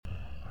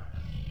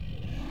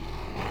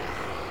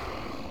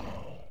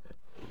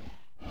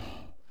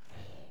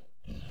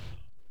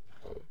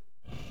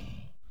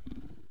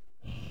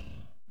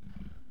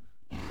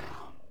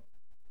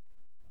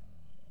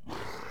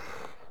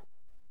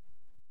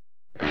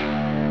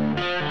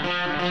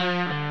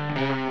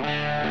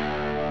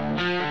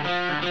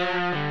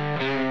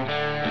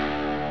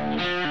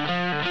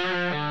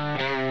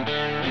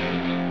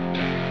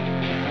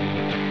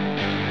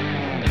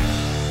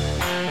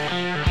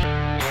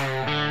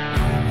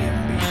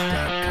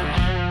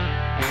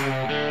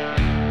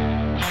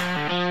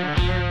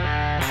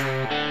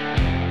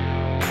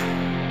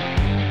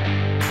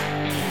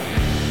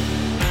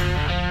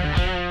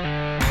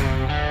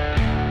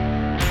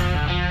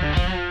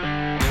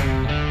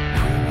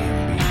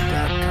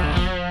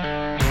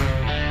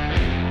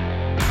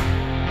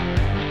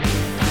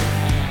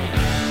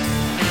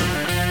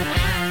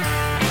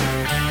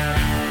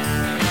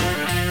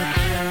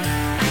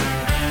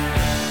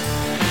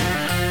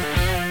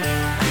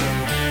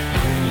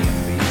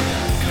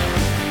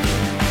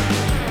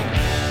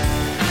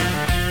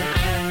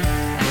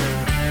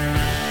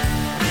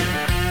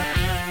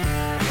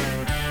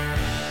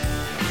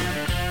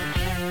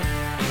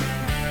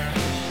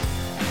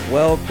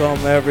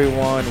Welcome,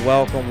 everyone.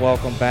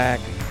 Welcome back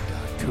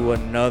to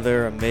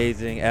another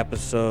amazing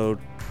episode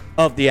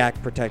of the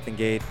Act, Protect,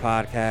 Engage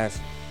podcast.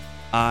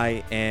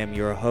 I am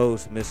your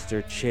host,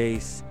 Mr.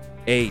 Chase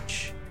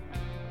H.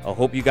 I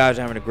hope you guys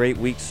are having a great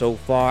week so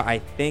far. I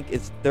think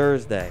it's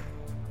Thursday.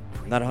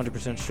 I'm not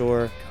 100%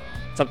 sure.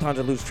 Sometimes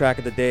I lose track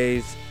of the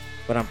days,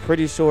 but I'm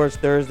pretty sure it's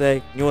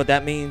Thursday. You know what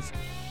that means?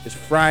 It's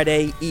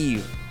Friday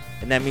Eve,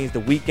 and that means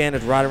the weekend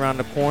is right around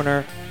the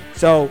corner.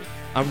 So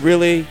I'm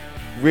really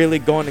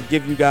going to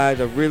give you guys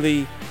a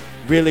really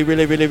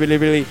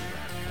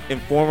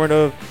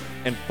informative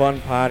and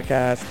fun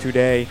podcast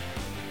today.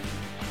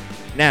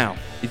 Now,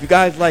 if you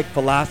guys like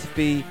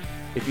philosophy,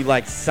 if you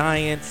like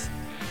science,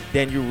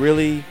 then you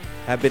really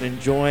have been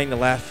enjoying the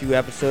last few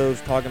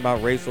episodes talking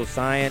about racial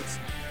science.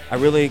 I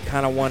really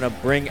kind of want to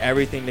bring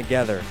everything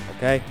together,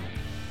 okay?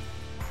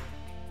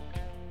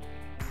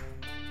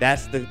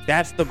 That's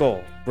the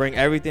goal. Bring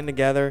everything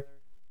together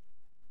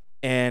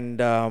and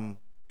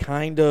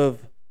kind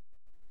of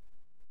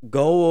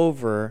go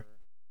over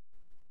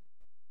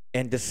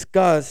and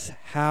discuss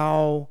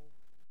how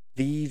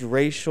these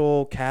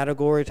racial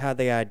categories, how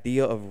the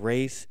idea of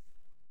race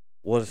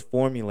was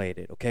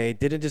formulated, okay?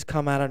 It didn't just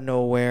come out of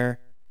nowhere.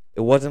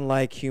 It wasn't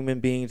like human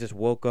beings just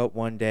woke up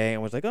one day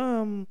and was like,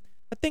 I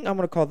think I'm going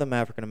to call them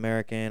African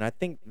American. I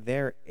think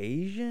they're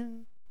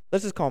Asian.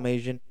 Let's just call them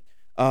Asian.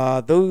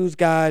 Those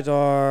guys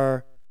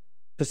are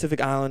Pacific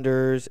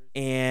Islanders,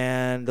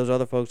 and those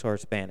other folks are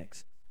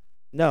Hispanics.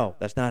 No,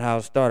 that's not how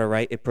it started,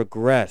 right? It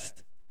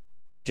progressed.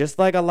 Just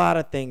like a lot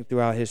of things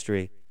throughout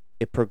history,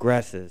 it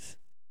progresses.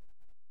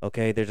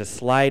 Okay, there's a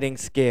sliding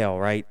scale,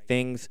 right?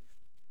 Things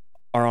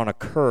are on a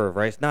curve,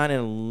 right? It's not in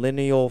a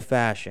linear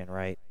fashion,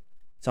 right?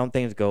 Some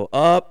things go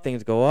up,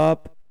 things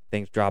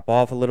drop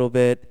off a little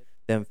bit,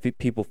 then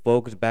people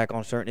focus back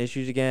on certain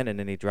issues again, and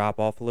then they drop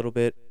off a little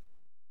bit.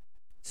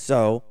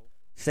 So,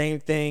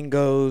 same thing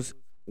goes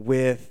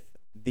with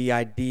the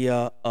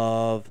idea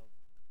of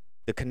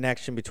the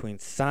connection between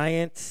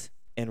science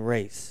and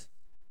race.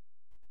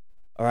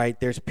 All right,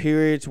 there's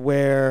periods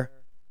where,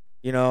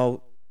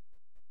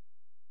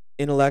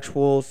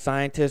 intellectuals,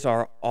 scientists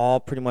are all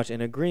pretty much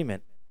in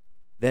agreement.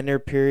 Then there are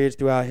periods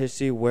throughout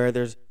history where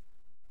there's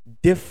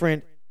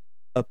different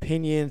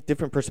opinions,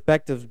 different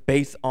perspectives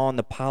based on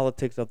the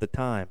politics of the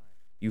time.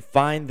 You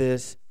find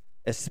this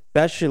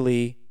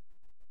especially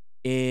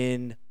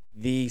in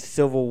the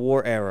Civil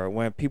War era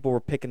when people were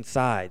picking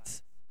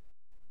sides.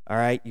 All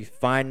right, you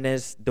find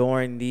this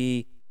during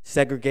the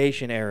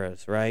segregation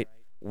eras, right?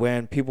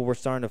 When people were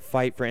starting to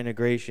fight for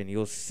integration.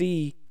 You'll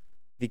see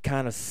the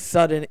kind of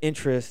sudden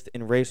interest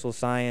in racial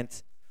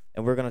science,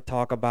 and we're going to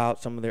talk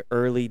about some of the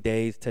early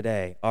days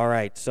today. All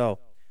right, so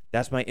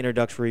that's my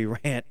introductory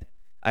rant.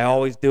 I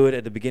always do it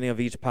at the beginning of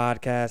each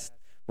podcast.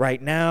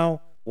 Right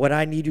now, what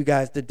I need you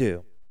guys to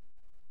do,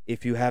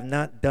 if you have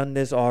not done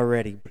this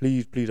already,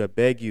 please, I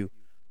beg you,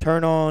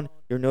 turn on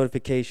your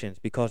notifications,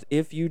 because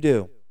if you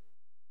do,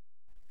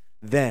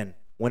 then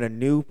when a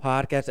new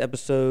podcast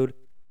episode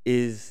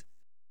is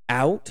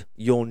out,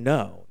 you'll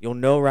know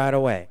right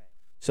away.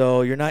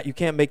 So you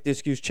can't make the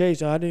excuse,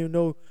 Chase, I didn't even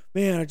know,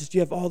 man, you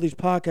have all these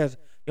podcasts,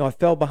 I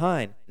fell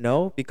behind.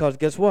 No, because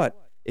guess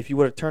what? If you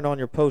would have turned on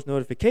your post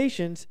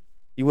notifications,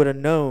 you would have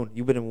known,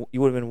 you would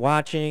have been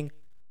watching,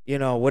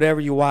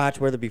 whatever you watch,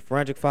 whether it be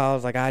Forensic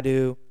Files like I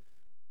do,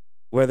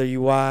 whether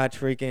you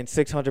watch freaking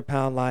 600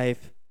 Pound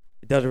Life,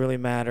 it doesn't really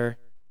matter.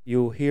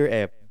 You'll hear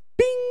a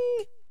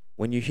bing.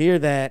 When you hear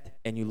that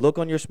and you look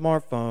on your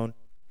smartphone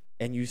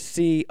and you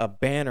see a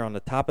banner on the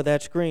top of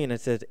that screen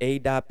that says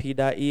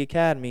A.P.E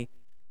Academy,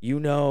 you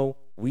know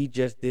we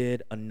just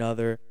did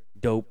another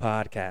dope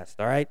podcast,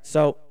 all right?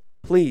 So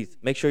please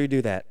make sure you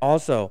do that.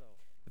 Also,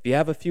 if you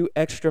have a few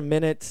extra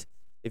minutes,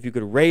 if you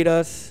could rate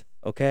us,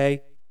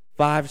 okay,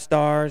 5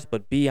 stars,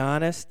 but be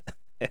honest.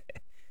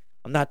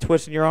 I'm not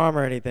twisting your arm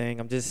or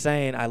anything. I'm just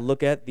saying I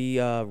look at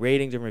the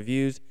ratings and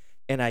reviews,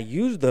 and I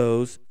use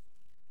those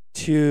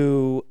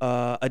to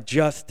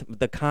adjust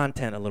the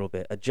content a little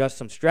bit, adjust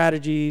some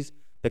strategies,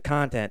 the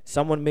content.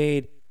 Someone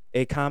made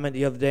a comment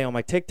the other day on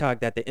my TikTok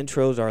that the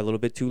intros are a little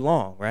bit too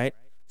long, right?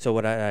 So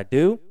what I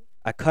do,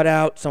 I cut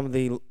out some of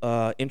the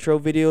intro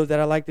videos that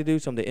I like to do,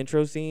 some of the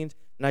intro scenes,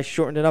 and I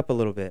shortened it up a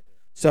little bit.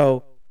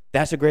 So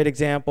that's a great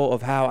example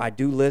of how I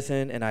do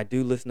listen, and I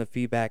do listen to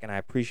feedback, and I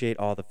appreciate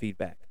all the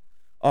feedback.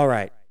 All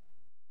right.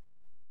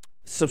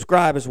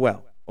 Subscribe as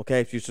well, okay?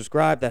 If you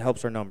subscribe, that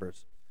helps our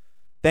numbers.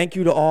 Thank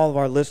you to all of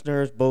our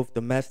listeners, both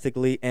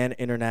domestically and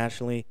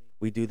internationally.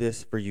 We do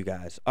this for you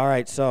guys. All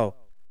right, so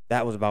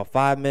that was about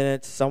 5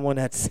 minutes. Someone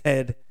had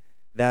said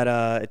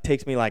that it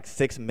takes me like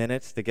 6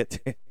 minutes to get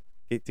to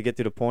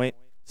the point.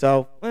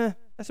 So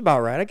that's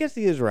about right. I guess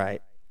he is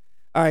right.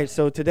 All right,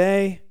 so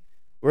today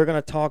we're going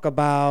to talk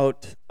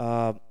about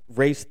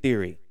race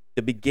theory,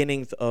 the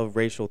beginnings of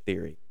racial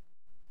theory.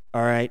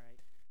 All right,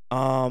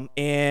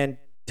 and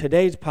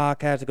today's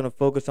podcast is going to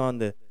focus on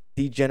the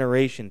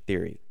degeneration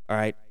theory. All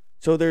right.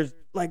 So there's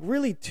like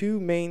really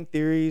 2 main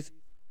theories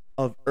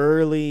of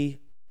early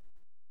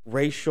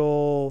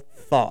racial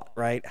thought,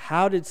 right?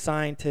 How did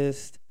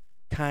scientists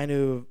kind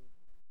of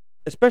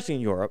especially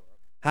in Europe,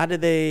 how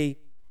did they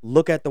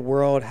look at the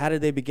world? How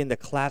did they begin to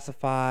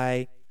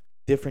classify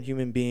different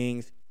human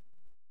beings?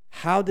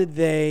 How did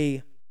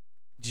they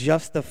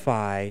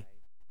justify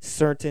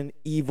certain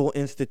evil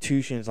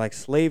institutions like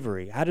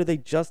slavery? How do they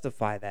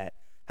justify that?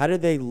 How do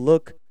they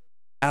look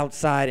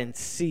outside and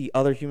see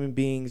other human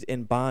beings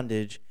in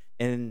bondage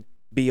and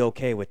be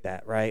okay with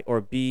that, right?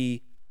 Or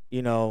be,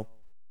 you know,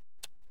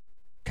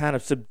 kind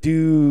of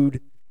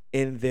subdued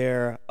in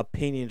their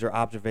opinions or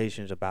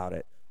observations about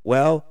it?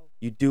 Well,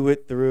 you do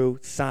it through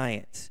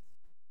science.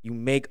 You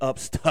make up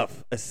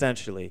stuff,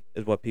 essentially,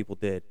 is what people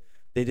did.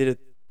 They did it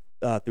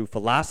through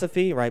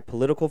philosophy, right?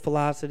 Political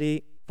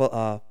philosophy,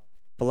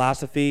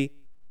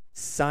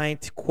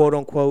 science, quote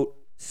unquote,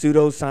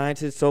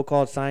 pseudosciences,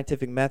 so-called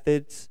scientific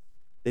methods.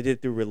 They did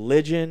it through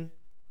religion,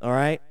 all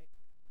right?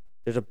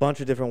 There's a bunch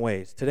of different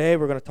ways. Today,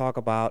 we're going to talk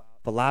about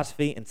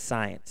philosophy and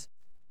science,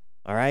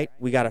 all right?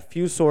 We got a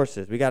few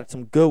sources. We got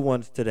some good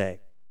ones today.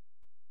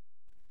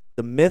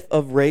 The Myth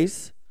of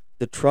Race,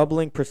 the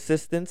Troubling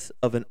Persistence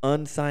of an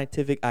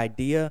Unscientific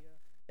Idea,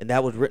 and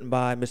that was written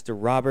by Mr.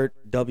 Robert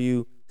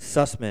W.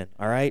 Sussman,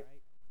 all right?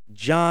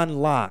 John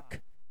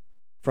Locke,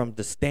 from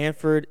the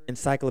Stanford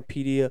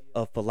Encyclopedia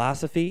of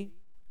Philosophy,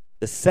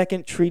 the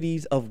Second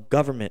Treatise of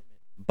Government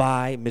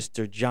by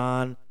Mr.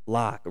 John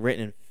Locke,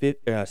 written in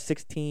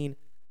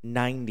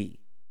 1690.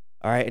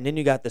 All right, and then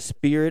you got The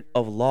Spirit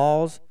of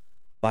Laws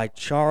by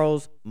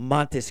Charles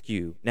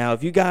Montesquieu. Now,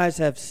 if you guys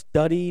have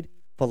studied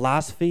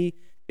philosophy,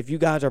 if you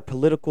guys are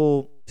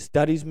political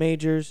studies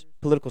majors,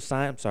 political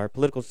science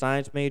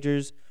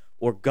majors,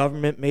 or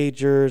government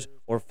majors,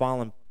 or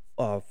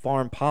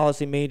foreign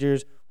policy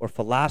majors, or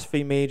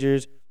philosophy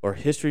majors, or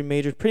history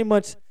majors, pretty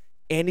much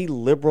any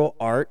liberal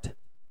art,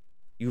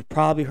 you've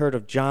probably heard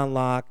of John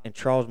Locke and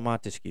Charles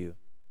Montesquieu.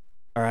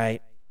 All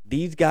right?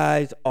 These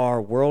guys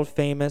are world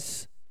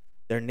famous.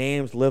 Their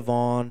names live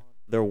on.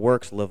 Their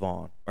works live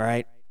on. All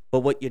right? But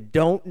what you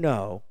don't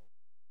know,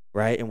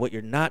 right, and what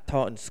you're not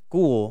taught in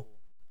school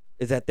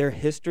is that their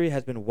history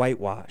has been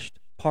whitewashed,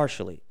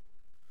 partially.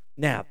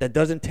 Now, that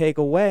doesn't take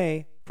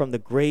away from the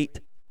great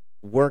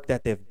work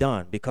that they've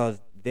done,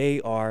 because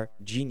they are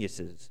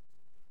geniuses.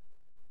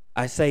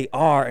 I say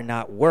are and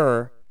not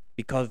were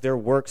because their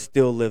work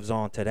still lives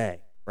on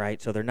today,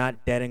 right? So they're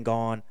not dead and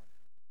gone.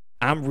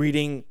 I'm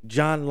reading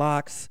John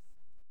Locke's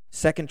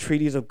Second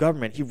Treatise of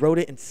Government. He wrote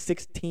it in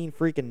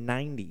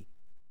 1690,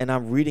 and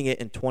I'm reading it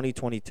in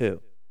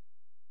 2022.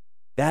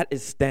 That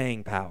is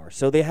staying power.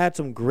 So they had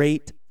some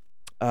great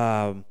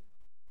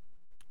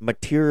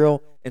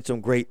material and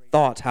some great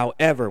thoughts.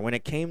 However, when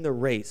it came to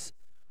race,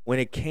 when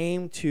it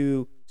came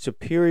to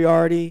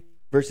superiority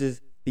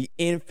versus the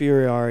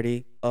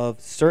inferiority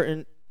of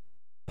certain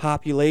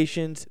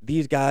populations,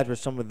 these guys were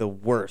some of the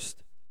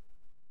worst,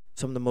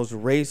 some of the most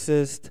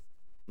racist,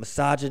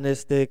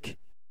 misogynistic,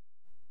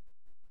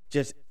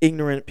 just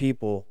ignorant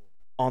people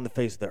on the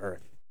face of the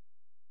earth.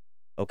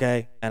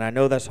 Okay? And I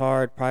know that's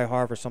probably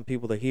hard for some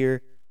people to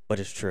hear, but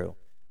it's true.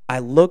 I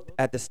looked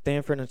at the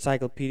Stanford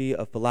Encyclopedia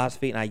of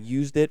Philosophy and I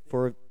used it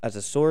as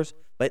a source,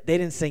 but they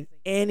didn't say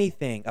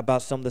anything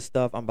about some of the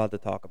stuff I'm about to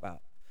talk about.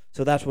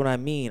 So that's what I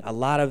mean. A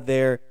lot of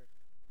their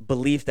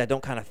beliefs that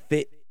don't kind of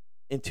fit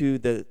into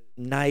the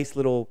nice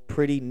little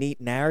pretty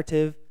neat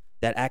narrative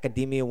that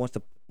academia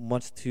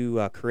wants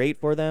to create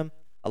for them,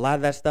 a lot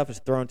of that stuff is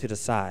thrown to the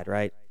side,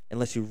 right?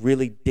 Unless you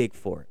really dig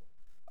for it.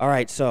 All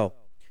right, so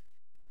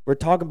we're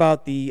talking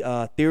about the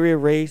theory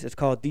of race. It's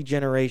called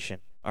degeneration,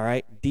 all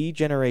right?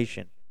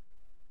 Degeneration.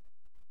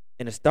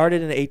 And it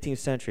started in the 18th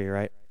century,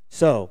 right?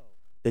 So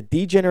the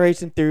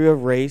degeneration theory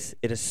of race,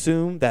 it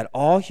assumed that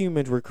all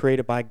humans were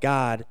created by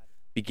God,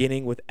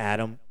 beginning with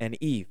Adam and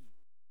Eve.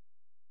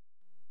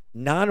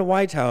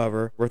 Non-whites,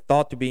 however, were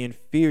thought to be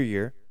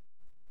inferior,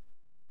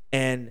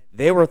 and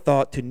they were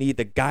thought to need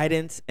the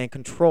guidance and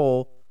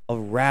control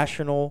of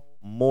rational,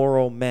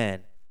 moral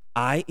men,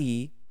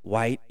 i.e.,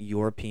 white,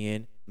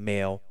 European,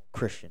 male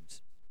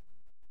Christians.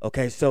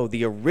 Okay, so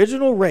the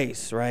original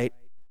race, right,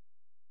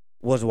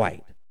 was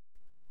white.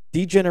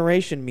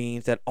 Degeneration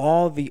means that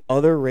all the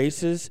other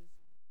races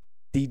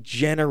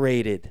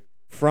degenerated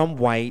from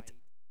white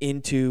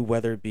into,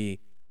 whether it be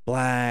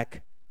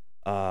black,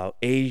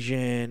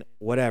 Asian,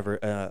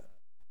 whatever,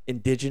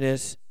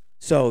 indigenous.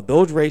 So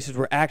those races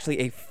were actually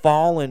a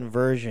fallen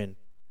version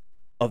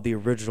of the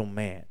original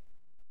man.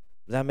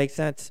 Does that make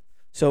sense?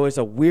 So it's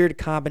a weird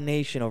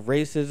combination of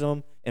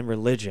racism and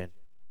religion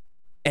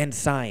and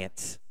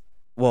science.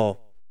 Well,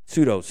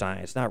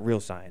 pseudoscience, not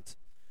real science.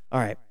 All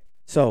right.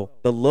 So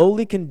the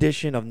lowly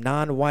condition of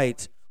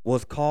non-whites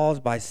was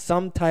caused by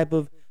some type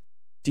of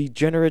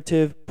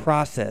degenerative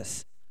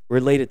process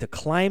related to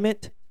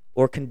climate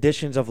or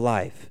conditions of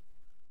life.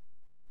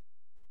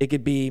 It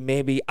could be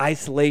maybe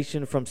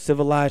isolation from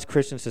civilized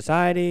Christian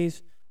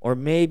societies, or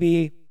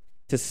maybe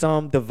to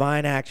some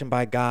divine action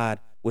by God,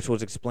 which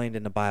was explained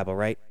in the Bible,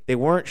 right? They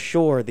weren't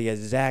sure the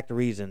exact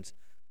reasons.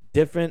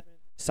 Different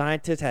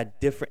scientists had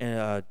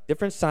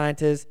different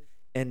scientists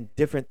and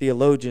different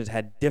theologians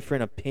had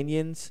different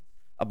opinions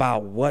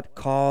about what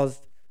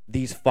caused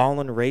these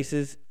fallen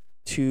races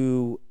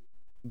to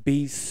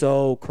be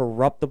so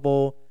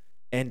corruptible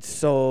and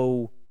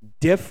so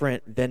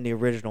different than the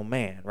original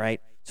man, right?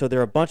 So there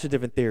are a bunch of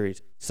different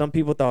theories. Some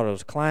people thought it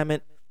was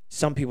climate.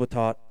 Some people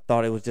thought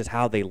it was just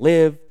how they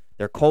live,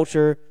 their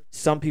culture.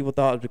 Some people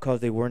thought it was because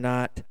they were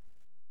not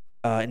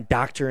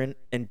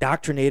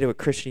indoctrinated with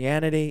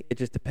Christianity. It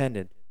just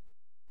depended.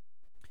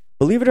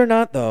 Believe it or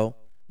not, though,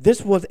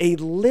 this was a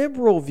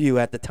liberal view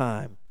at the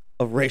time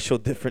of racial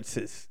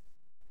differences.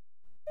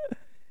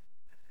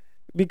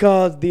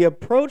 Because the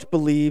approach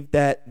believed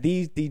that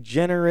these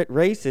degenerate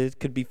races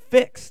could be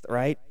fixed,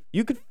 right?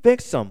 You could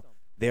fix them.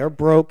 They're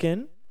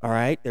broken, all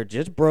right? They're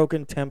just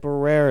broken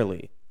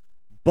temporarily.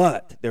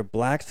 But their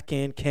black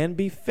skin can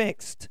be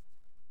fixed.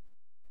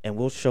 And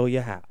we'll show you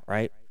how,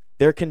 right?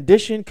 Their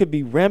condition could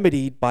be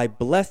remedied by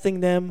blessing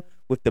them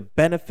with the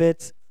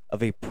benefits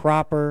of a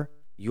proper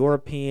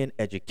European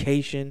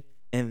education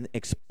and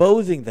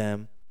exposing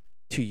them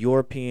to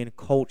European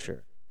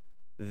culture.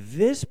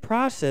 This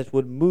process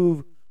would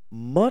move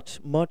much,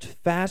 much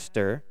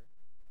faster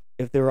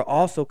if they were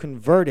also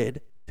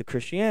converted to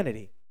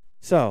Christianity.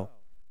 So,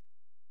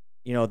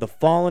 the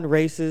fallen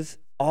races,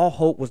 all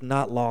hope was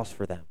not lost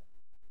for them.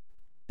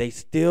 They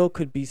still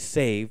could be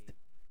saved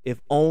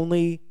if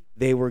only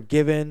they were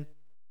given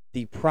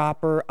the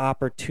proper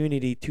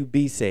opportunity to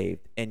be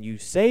saved. And you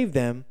save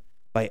them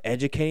by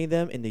educating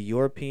them in the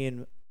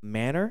European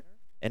manner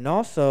and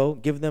also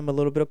give them a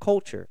little bit of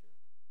culture,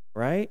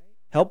 right?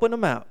 Helping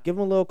them out. Give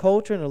them a little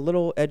culture and a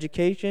little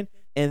education.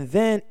 And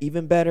then,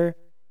 even better,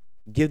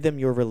 give them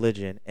your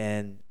religion.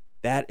 And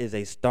that is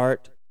a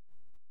start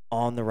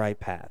on the right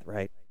path,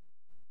 right?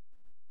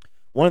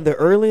 One of the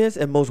earliest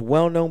and most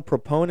well-known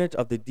proponents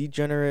of the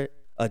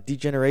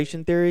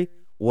degeneration theory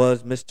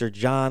was Mr.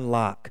 John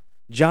Locke.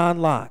 John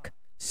Locke,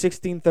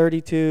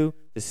 1632 to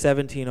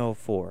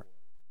 1704.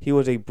 He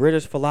was a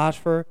British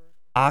philosopher,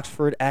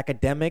 Oxford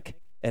academic,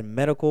 and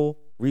medical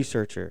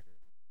researcher.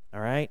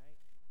 All right?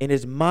 In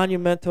his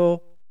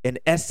monumental An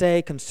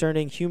Essay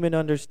Concerning Human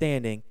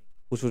Understanding,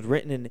 which was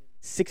written in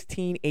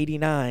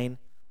 1689,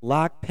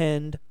 Locke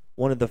penned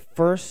one of the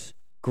first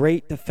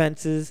great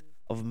defenses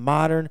of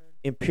modern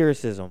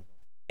empiricism,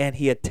 and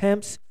he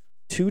attempts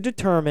to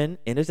determine,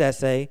 in his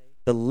essay,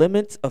 the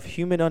limits of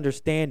human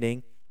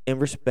understanding in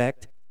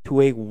respect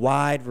to a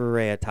wide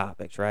variety of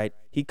topics, right?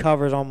 He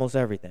covers almost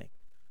everything.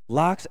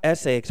 Locke's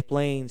essay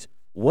explains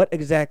what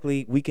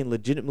exactly we can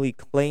legitimately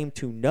claim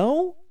to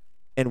know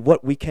and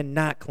what we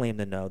cannot claim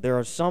to know. There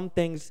are some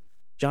things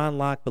John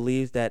Locke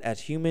believes that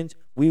as humans,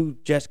 we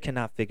just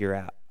cannot figure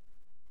out.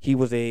 He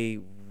was a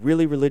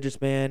really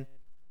religious man.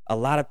 A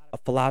lot of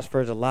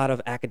philosophers, a lot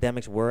of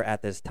academics were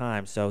at this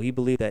time. So he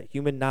believed that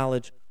human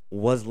knowledge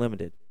was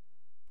limited.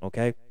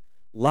 Okay?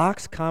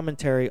 Locke's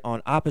commentary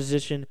on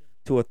opposition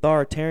to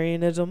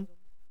authoritarianism,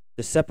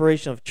 the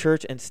separation of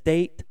church and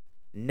state,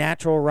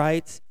 natural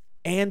rights,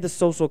 and the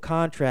social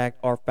contract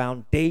are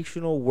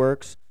foundational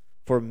works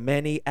for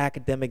many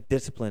academic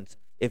disciplines.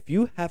 If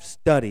you have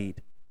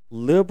studied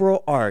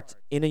liberal arts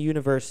in a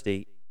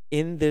university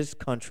in this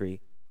country,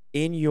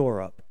 in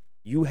Europe,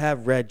 you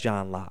have read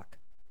John Locke.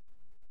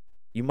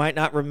 You might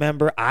not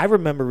remember. I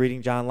remember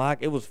reading John Locke.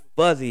 It was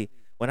fuzzy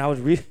when I was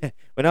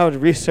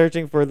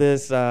researching for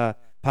this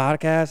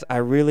podcast. I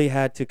really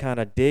had to kind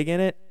of dig in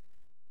it,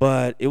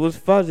 but it was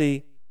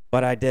fuzzy.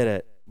 But I did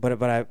it.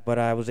 But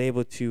I was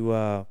able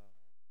to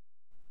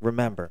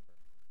remember.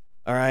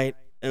 All right.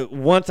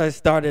 Once I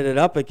started it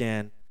up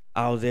again,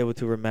 I was able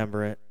to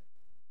remember it.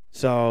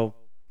 So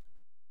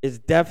it's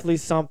definitely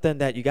something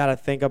that you got to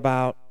think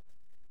about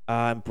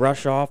and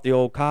brush off the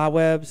old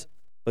cobwebs.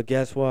 But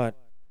guess what?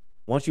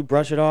 Once you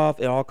brush it off,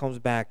 it all comes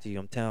back to you.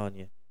 I'm telling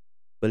you.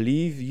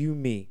 Believe you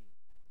me.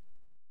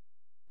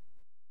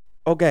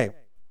 Okay.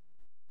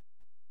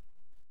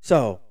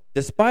 So,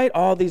 despite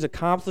all these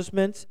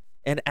accomplishments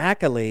and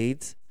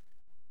accolades,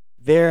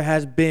 there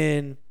has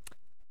been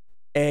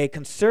a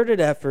concerted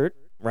effort,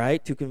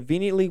 right, to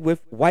conveniently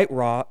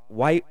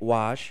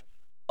whitewash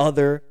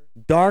other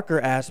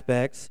darker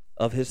aspects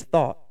of his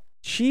thought,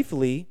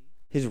 chiefly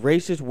his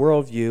racist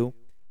worldview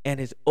and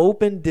his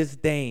open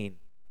disdain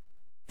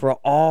for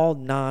all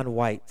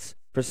non-whites.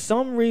 For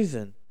some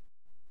reason,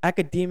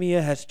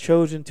 academia has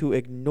chosen to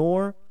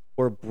ignore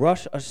or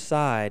brush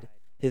aside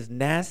his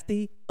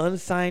nasty,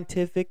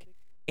 unscientific,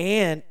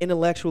 and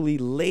intellectually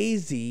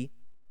lazy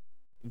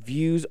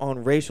views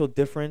on racial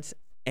difference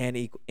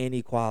and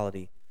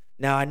inequality.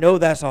 Now, I know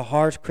that's a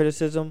harsh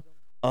criticism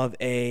of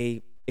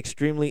a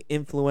extremely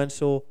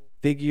influential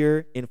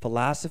figure in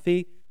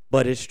philosophy,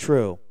 but it's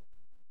true.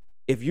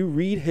 If you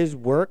read his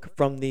work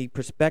from the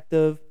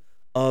perspective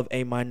of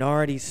a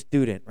minority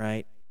student,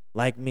 right,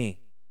 like me,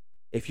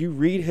 if you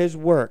read his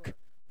work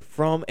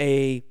from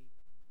a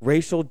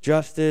racial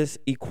justice,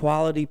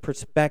 equality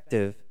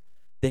perspective,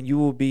 then you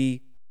will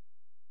be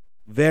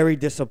very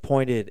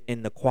disappointed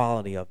in the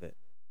quality of it,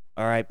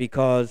 all right,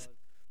 because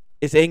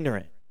it's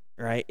ignorant,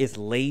 right? It's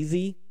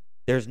lazy.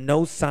 There's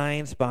no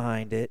science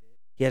behind it.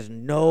 He has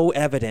no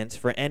evidence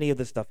for any of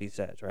the stuff he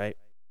says, right?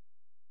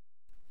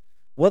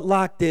 What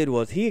Locke did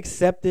was he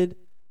accepted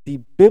the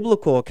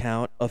biblical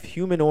account of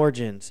human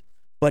origins,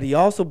 but he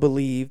also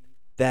believed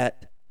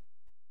that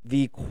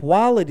the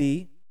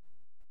quality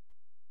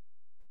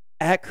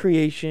at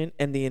creation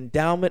and the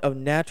endowment of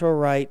natural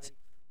rights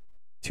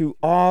to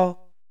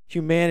all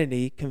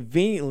humanity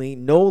conveniently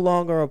no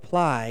longer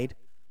applied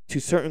to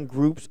certain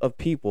groups of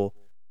people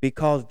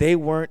because they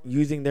weren't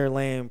using their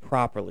land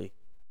properly.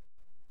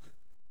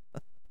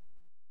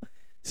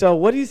 So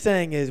what he's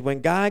saying is when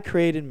God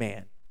created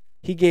man,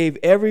 he gave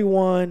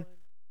everyone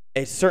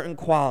a certain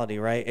quality,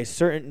 right? A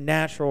certain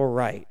natural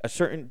right, a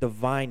certain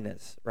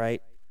divineness,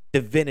 right?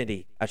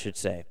 Divinity, I should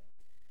say.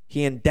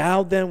 He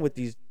endowed them with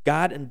these,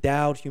 God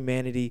endowed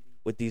humanity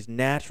with these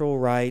natural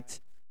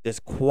rights, this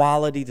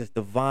quality, this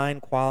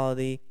divine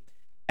quality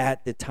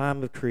at the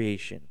time of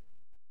creation,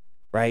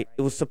 right?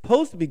 It was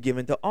supposed to be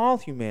given to all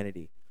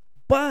humanity.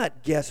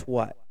 But guess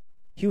what?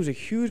 He was a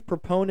huge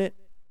proponent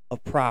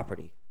of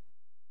property,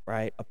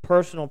 right? A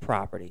personal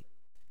property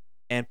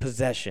and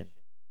possession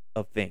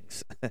of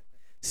things.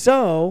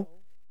 So,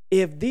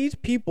 if these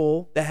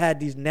people that had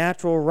these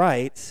natural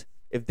rights,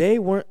 if they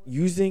weren't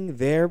using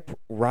their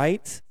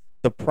rights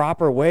the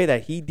proper way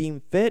that he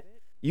deemed fit,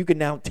 you can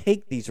now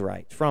take these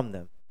rights from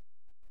them.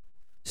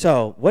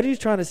 So, what he's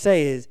trying to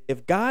say is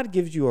if God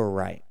gives you a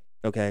right,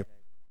 okay,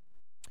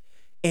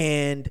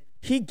 and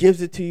he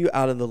gives it to you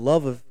out of the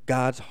love of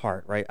God's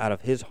heart, right, out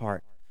of his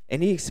heart,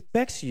 and he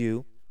expects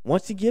you,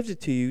 once he gives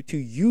it to you, to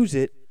use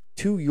it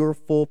to your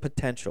full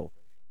potential.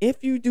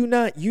 If you do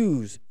not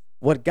use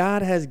what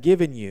God has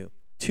given you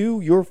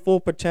to your full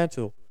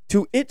potential,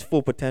 to its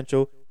full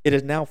potential, it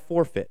is now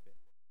forfeit.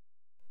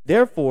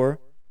 Therefore,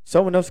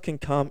 someone else can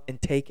come and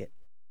take it.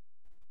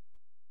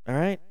 All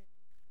right?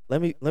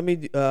 Let me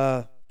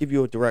give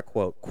you a direct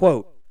quote.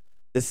 Quote,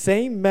 "The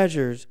same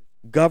measures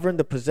govern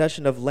the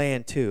possession of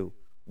land too.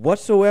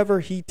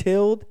 Whatsoever he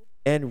tilled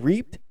and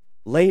reaped,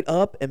 laid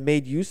up and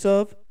made use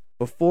of,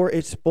 before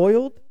it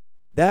spoiled,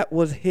 that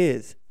was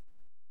his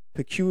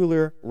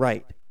peculiar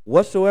right.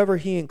 Whatsoever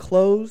he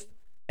enclosed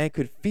and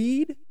could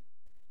feed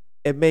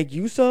and make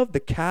use of,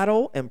 the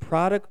cattle and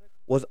product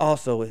was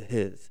also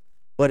his.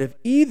 But if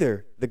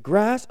either the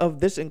grass of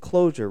this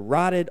enclosure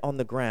rotted on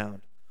the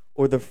ground,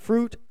 or the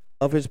fruit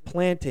of his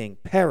planting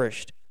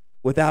perished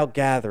without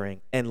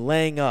gathering and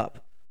laying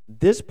up,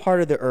 this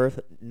part of the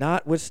earth,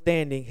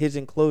 notwithstanding his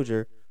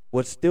enclosure,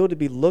 was still to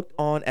be looked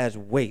on as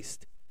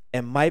waste,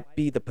 and might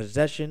be the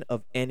possession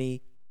of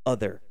any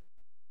other."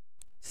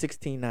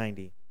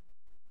 1690.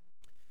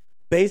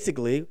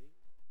 Basically,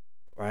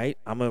 right,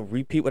 I'm going to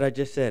repeat what I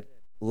just said.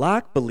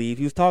 Locke believed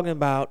he was talking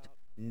about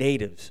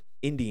natives,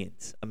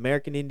 Indians,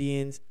 American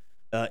Indians,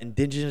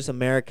 indigenous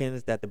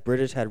Americans that the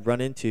British had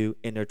run into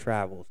in their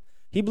travels.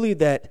 He believed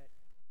that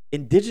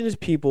indigenous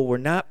people were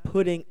not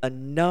putting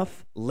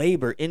enough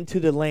labor into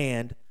the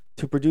land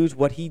to produce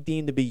what he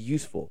deemed to be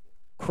useful: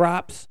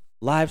 crops,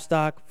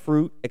 livestock,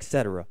 fruit,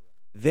 etc.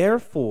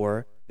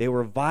 Therefore, they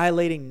were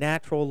violating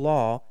natural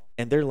law,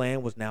 and their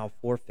land was now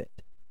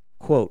forfeit.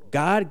 Quote,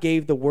 "God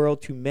gave the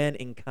world to men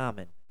in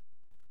common,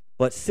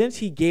 but since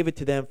he gave it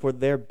to them for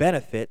their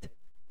benefit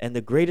and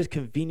the greatest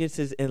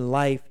conveniences in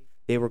life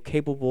they were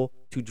capable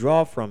to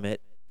draw from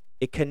it,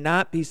 it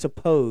cannot be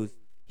supposed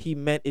he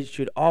meant it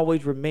should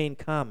always remain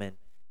common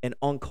and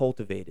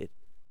uncultivated.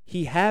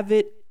 He have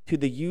it to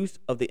the use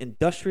of the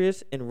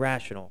industrious and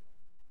rational,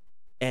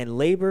 and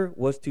labor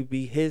was to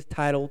be his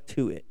title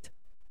to it."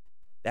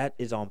 That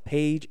is on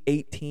page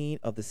 18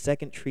 of the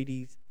Second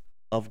Treatise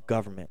of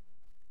Government.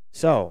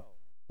 So,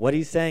 what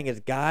he's saying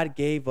is God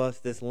gave us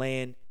this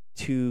land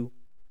to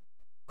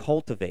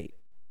cultivate.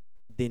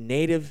 The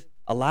natives,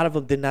 a lot of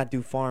them did not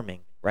do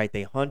farming, right?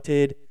 They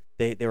hunted,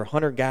 they were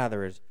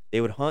hunter-gatherers.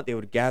 They would hunt, they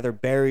would gather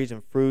berries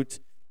and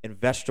fruits and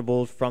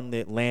vegetables from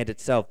the land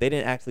itself. They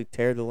didn't actually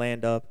tear the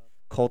land up,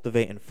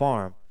 cultivate, and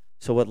farm.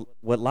 So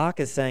what Locke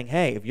is saying,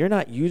 hey, if you're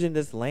not using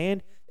this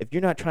land, if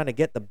you're not trying to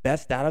get the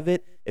best out of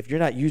it, if you're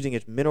not using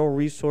its mineral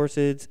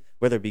resources,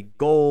 whether it be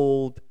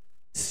gold,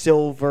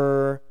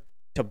 silver,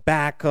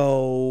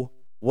 tobacco,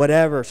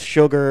 whatever,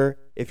 sugar,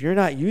 if you're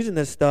not using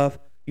this stuff,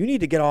 you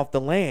need to get off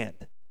the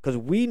land, because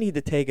we need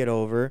to take it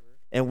over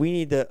and we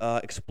need to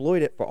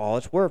exploit it for all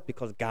it's worth,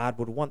 because God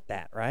would want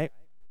that, right?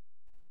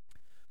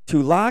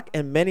 To Locke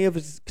and many of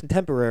his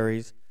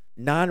contemporaries,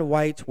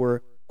 non-whites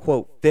were,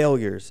 quote,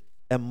 failures,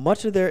 and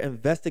much of their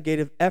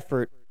investigative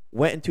effort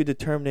went into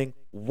determining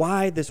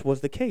why this was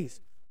the case.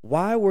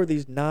 Why were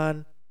these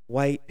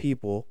non-white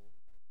people,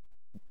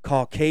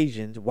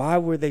 Caucasians, why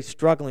were they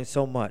struggling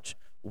so much?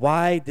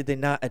 Why did they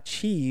not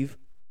achieve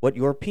what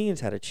Europeans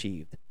had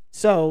achieved?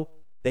 So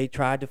they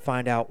tried to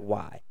find out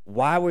why.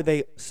 Why were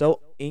they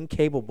so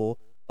incapable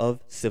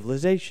of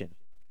civilization?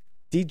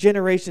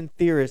 Degeneration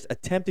theorists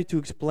attempted to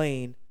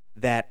explain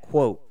that,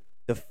 quote,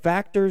 the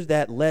factors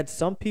that led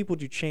some people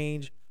to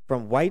change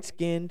from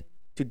white-skinned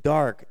to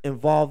dark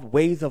involved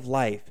ways of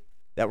life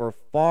that were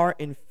far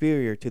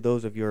inferior to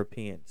those of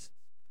Europeans.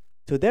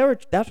 So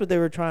that's what they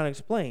were trying to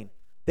explain.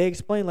 They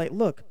explained, like,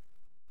 look,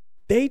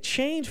 they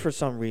changed for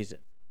some reason.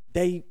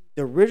 The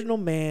original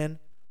man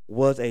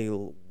was a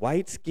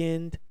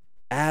white-skinned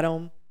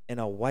Adam and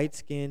a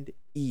white-skinned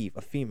Eve,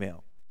 a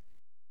female.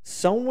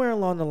 Somewhere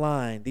along the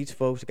line, these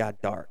folks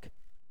got dark.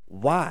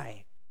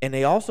 Why? And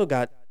they also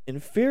got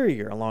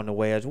inferior along the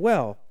way as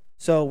well.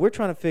 So we're just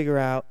trying to figure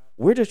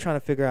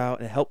out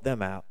and help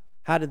them out.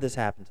 How did this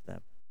happen to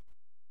them?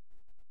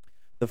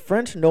 The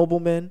French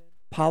nobleman,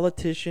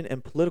 politician,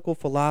 and political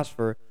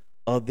philosopher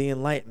of the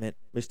Enlightenment,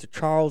 Mr.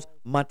 Charles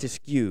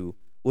Montesquieu,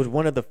 was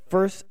one of the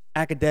first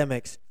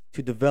academics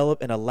to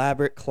develop an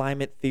elaborate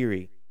climate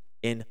theory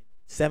in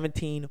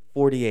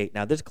 1748.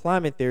 Now, this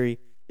climate theory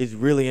is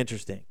really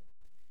interesting.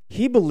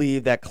 He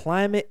believed that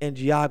climate and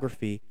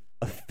geography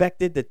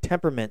affected the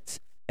temperaments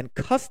and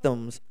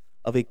customs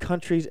of a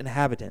country's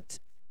inhabitants,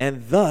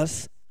 and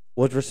thus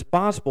was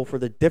responsible for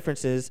the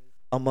differences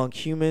among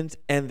humans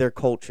and their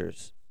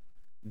cultures.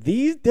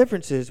 These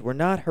differences were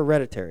not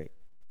hereditary.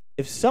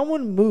 If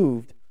someone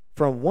moved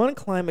from one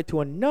climate to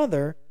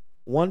another,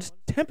 one's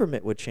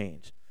temperament would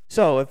change.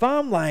 So if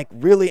I'm like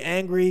really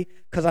angry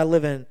because I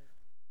live in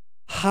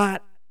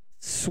hot,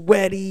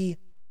 sweaty,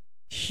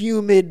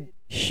 humid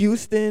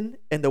Houston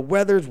and the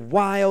weather's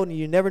wild and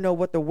you never know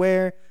what to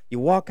wear, you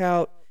walk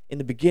out in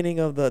the beginning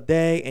of the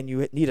day and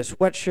you need a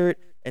sweatshirt,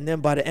 and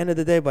then by the end of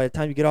the day, by the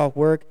time you get off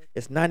work,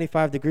 it's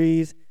 95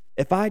 degrees.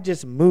 If I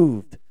just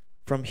moved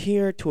from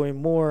here to a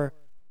more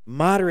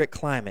moderate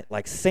climate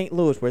like St.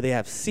 Louis, where they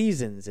have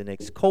seasons and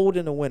it's cold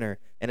in the winter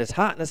and it's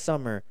hot in the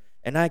summer,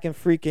 and I can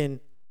freaking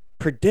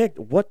predict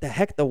what the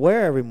heck to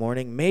wear every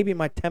morning, maybe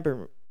my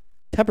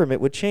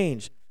temperament would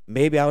change.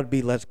 Maybe I would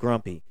be less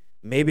grumpy.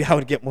 Maybe I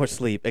would get more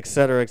sleep,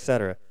 etc.,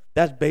 etc.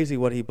 That's basically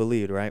what he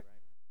believed, right?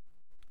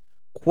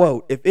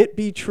 Quote, if it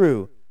be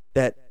true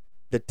that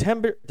the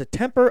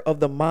temper of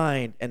the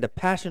mind and the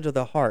passions of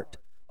the heart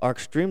are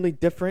extremely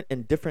different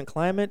in different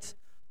climates,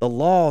 the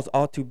laws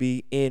ought to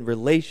be in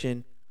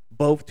relation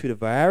both to the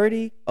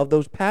variety of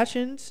those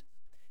passions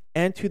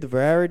and to the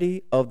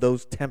variety of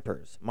those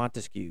tempers.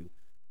 Montesquieu,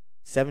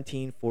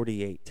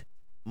 1748.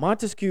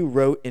 Montesquieu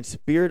wrote in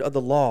Spirit of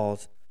the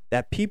Laws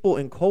that people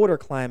in colder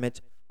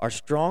climates are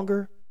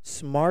stronger,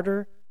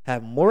 smarter,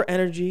 have more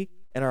energy,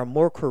 and are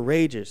more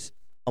courageous,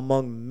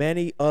 among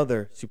many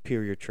other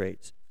superior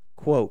traits.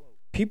 Quote,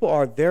 people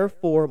are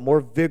therefore more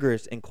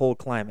vigorous in cold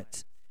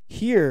climates.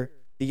 Here,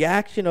 the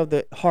action of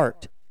the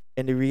heart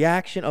and the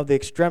reaction of the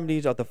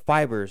extremities of the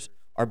fibers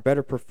are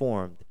better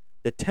performed.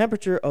 The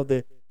temperature of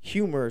the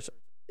humors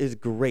is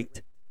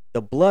great.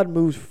 The blood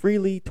moves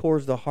freely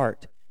towards the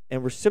heart,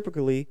 and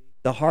reciprocally,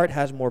 the heart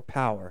has more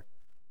power.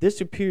 This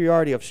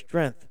superiority of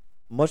strength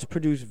must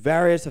produce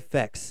various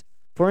effects.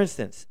 For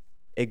instance,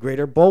 a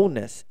greater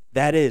boldness,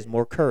 that is,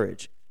 more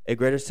courage. A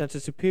greater sense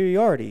of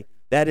superiority,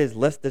 that is,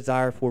 less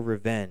desire for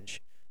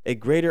revenge. A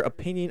greater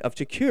opinion of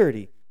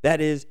security, that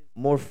is,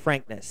 more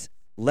frankness,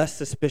 less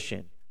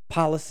suspicion,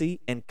 policy,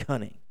 and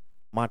cunning.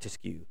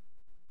 Montesquieu.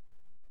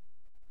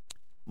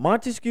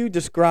 Montesquieu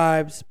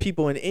describes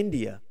people in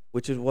India,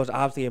 which was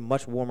obviously a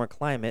much warmer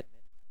climate,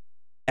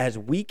 as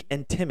weak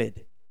and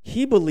timid.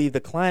 He believed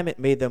the climate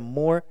made them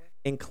more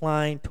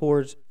inclined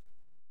towards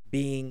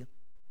being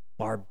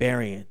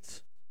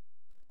barbarians.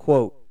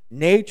 Quote,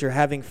 nature,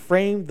 having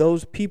framed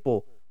those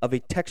people of a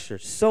texture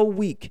so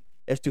weak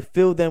as to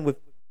fill them with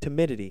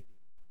timidity,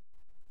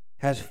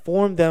 has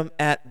formed them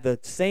at the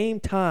same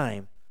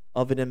time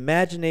of an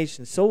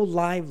imagination so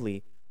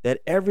lively that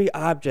every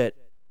object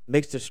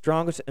makes the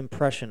strongest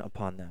impression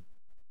upon them.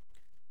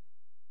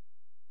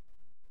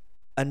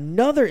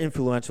 Another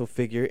influential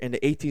figure in the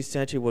 18th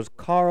century was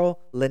Carl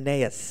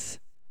Linnaeus,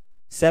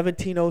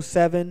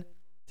 1707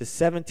 to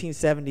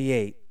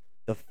 1778,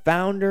 the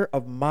founder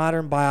of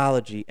modern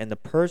biology and the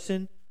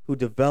person who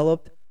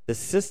developed the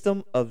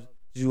system of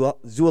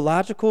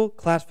zoological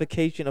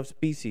classification of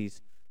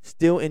species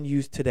still in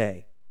use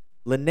today.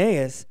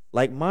 Linnaeus,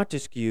 like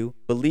Montesquieu,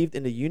 believed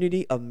in the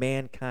unity of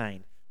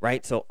mankind,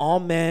 right? So all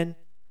men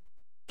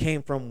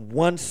came from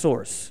one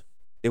source.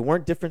 They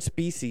weren't different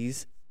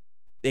species.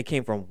 They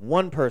came from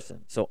one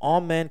person. So all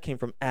men came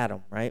from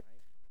Adam, right?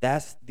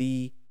 That's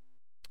their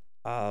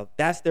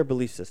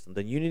belief system,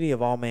 the unity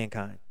of all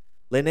mankind.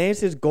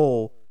 Linnaeus'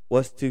 goal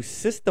was to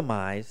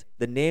systemize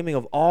the naming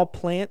of all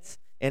plants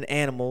and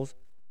animals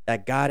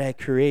that God had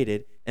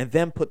created and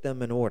then put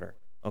them in order,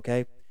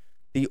 okay?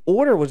 The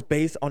order was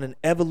based on an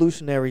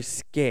evolutionary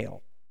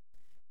scale.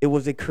 It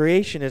was a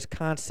creationist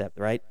concept,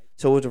 right?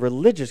 So it was a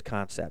religious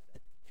concept.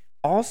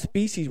 All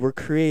species were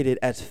created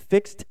as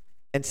fixed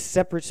and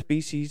separate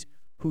species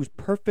whose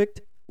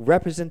perfect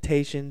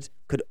representations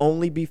could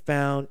only be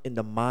found in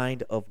the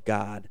mind of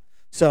God.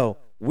 So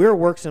we're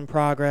works in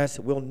progress.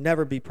 We'll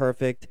never be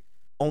perfect.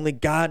 Only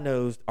God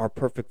knows our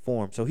perfect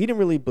form. So he didn't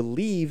really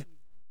believe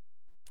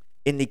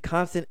in the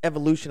constant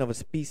evolution of a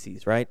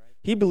species, right?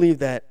 He believed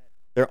that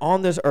they're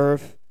on this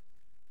earth.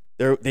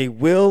 They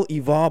will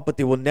evolve, but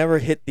they will never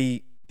hit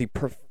the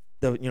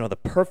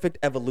perfect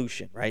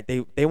evolution, right?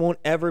 They won't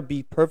ever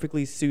be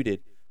perfectly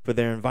suited for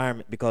their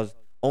environment because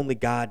only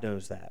God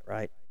knows that,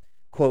 right?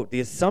 Quote, the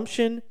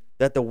assumption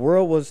that the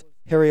world was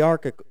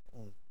hierarchically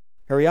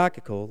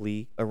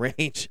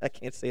arranged, I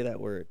can't say that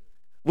word,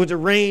 was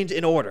arranged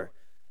in order.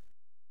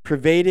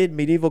 pervaded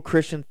medieval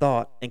Christian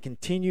thought and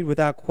continued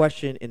without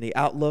question in the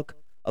outlook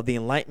of the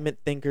Enlightenment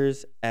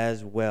thinkers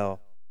as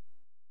well.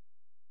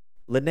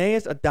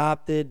 Linnaeus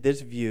adopted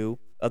this view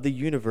of the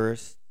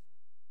universe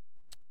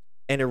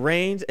and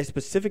arranged a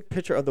specific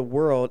picture of the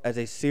world as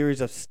a series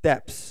of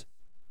steps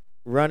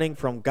running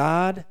from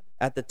God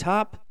at the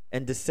top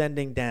and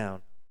descending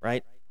down,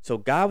 right? So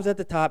God was at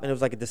the top, and it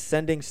was like a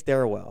descending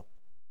stairwell.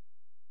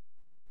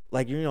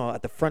 Like,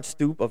 at the front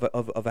stoop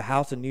of a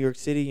house in New York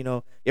City,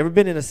 you ever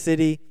been in a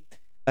city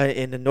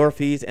in the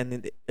Northeast,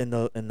 and in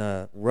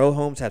the row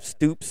homes have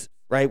stoops,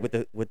 right,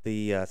 with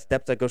the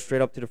steps that go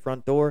straight up to the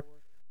front door?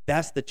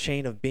 That's the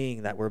chain of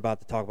being that we're about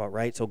to talk about,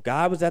 right? So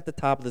God was at the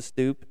top of the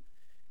stoop,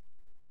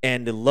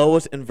 and the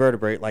lowest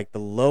invertebrate, like the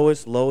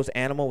lowest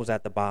animal, was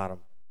at the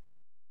bottom.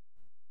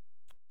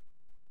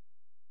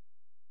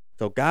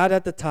 So God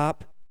at the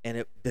top, and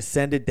it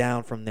descended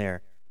down from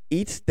there.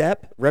 Each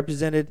step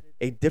represented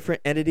a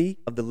different entity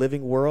of the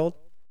living world,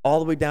 all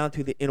the way down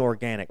to the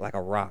inorganic, like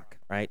a rock,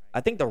 right?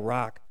 I think the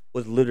rock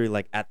was literally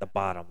like at the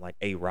bottom, like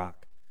a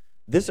rock.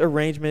 This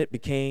arrangement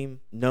became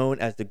known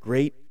as the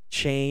Great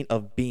Chain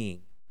of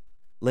Being.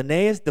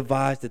 Linnaeus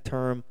devised the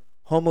term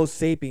Homo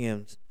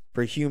sapiens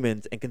for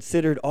humans and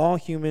considered all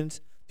humans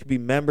to be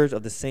members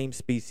of the same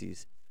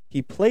species.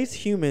 He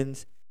placed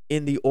humans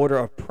in the order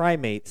of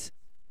primates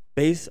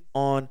based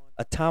on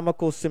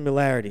anatomical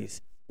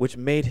similarities, which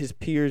made his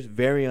peers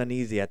very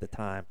uneasy at the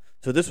time.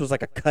 So this was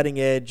like a cutting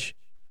edge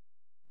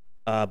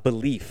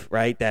belief,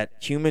 right? That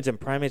humans and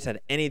primates had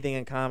anything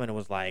in common. It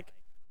was like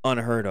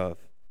unheard of.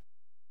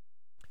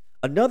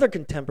 Another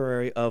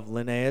contemporary of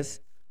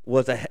Linnaeus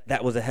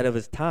that was ahead of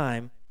his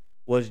time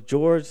was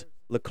Georges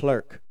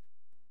Leclerc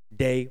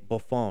de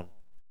Buffon.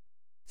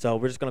 So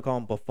we're just going to call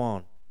him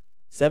Buffon.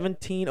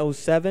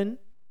 1707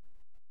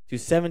 to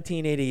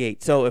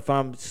 1788. So if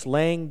I'm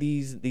slaying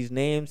these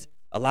names,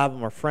 a lot of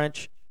them are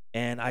French,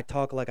 and I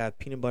talk like I have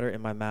peanut butter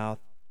in my mouth,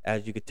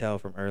 as you could tell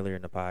from earlier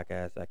in the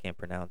podcast. I can't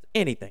pronounce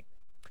anything.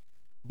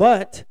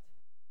 But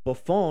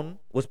Buffon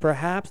was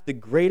perhaps the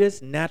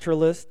greatest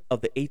naturalist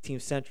of the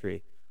 18th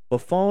century.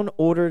 Buffon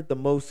offered the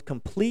most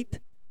complete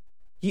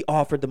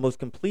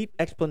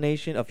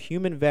explanation of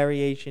human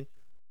variation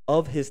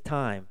of his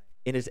time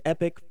in his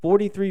epic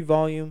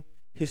 43-volume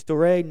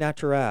Histoire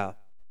Naturelle,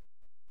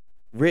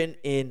 written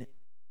in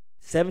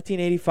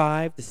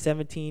 1785 to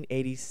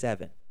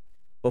 1787.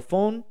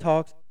 Buffon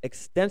talks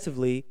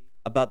extensively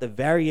about the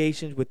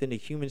variations within the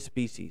human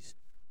species.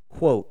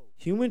 Quote,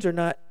 humans are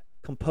not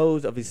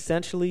composed of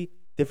essentially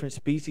different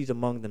species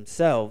among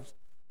themselves,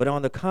 but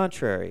on the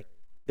contrary,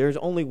 there is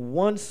only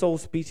one sole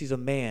species of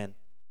man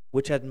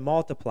which has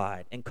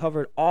multiplied and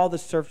covered all the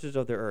surfaces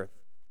of the earth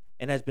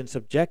and has been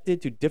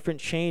subjected to different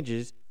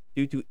changes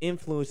due to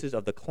influences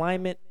of the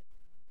climate,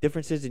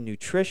 differences in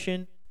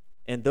nutrition,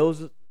 and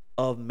those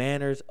of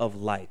manners of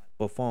life.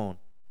 Buffon,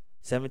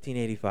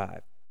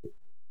 1785.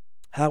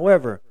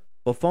 However,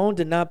 Buffon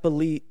did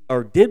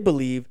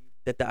believe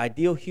that the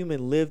ideal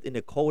human lived in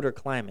the colder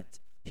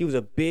climates. He was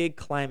a big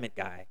climate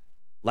guy.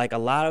 Like a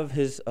lot of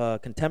his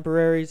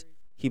contemporaries,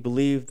 he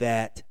believed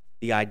that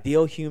the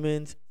ideal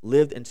humans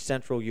lived in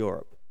Central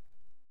Europe.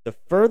 The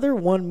further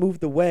one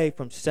moved away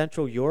from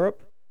Central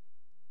Europe,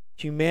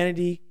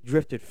 humanity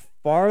drifted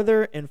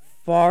farther and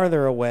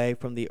farther away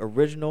from the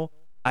original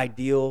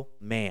ideal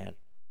man.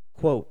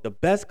 Quote, the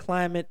best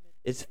climate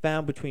is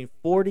found between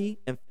 40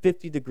 and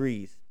 50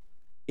 degrees.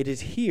 It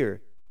is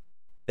here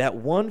that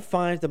one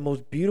finds the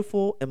most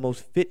beautiful and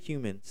most fit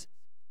humans.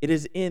 It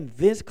is in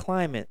this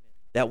climate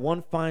that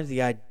one finds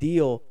the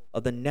ideal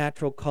of the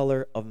natural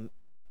color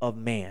of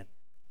man.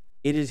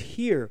 It is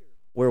here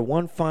where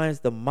one finds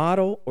the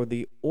model or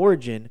the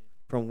origin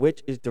from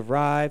which is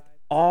derived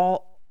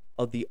all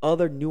of the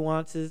other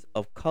nuances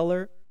of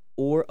color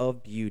or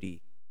of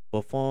beauty.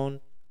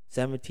 Buffon,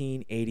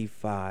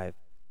 1785.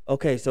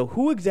 Okay, so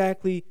who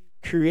exactly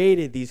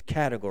created these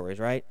categories,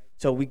 right?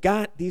 So we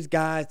got these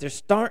guys, they're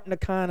starting to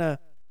kind of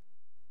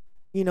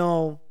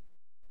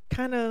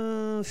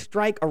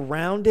strike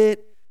around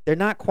it. They're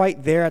not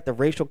quite there at the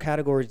racial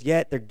categories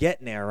yet. They're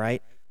getting there,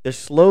 right? They're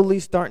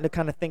slowly starting to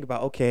kind of think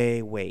about,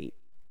 okay, wait,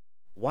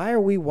 why are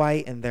we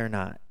white and they're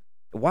not?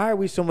 Why are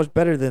we so much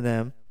better than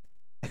them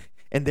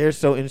and they're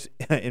so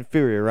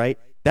inferior, right?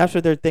 That's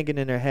what they're thinking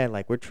in their head.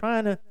 Like, we're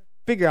trying to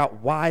figure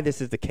out why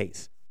this is the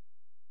case.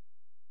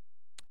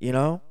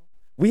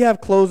 We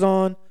have clothes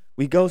on.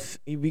 We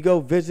go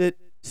visit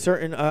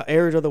certain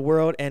areas of the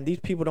world, and these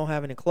people don't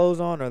have any clothes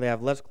on, or they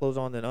have less clothes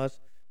on than us.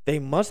 They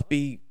must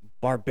be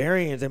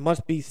barbarians. They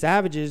must be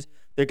savages.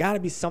 There got to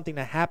be something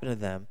that happened to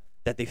them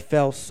that they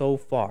fell so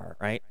far,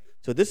 right?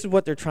 So this is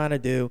what they're trying to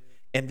do,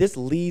 and this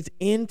leads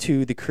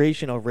into the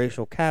creation of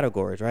racial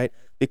categories, right?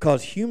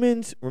 Because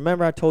humans,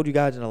 remember I told you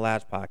guys in the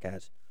last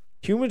podcast,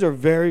 humans are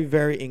very,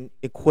 very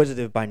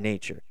inquisitive by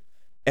nature.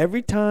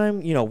 Every time,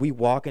 we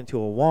walk into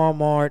a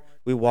Walmart,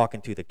 we walk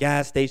into the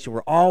gas station,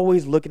 we're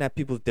always looking at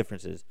people's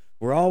differences.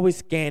 We're always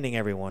scanning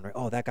everyone, right?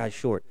 Oh, that guy's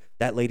short.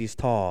 That lady's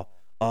tall.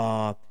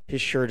 His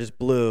shirt is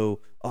blue.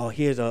 Oh,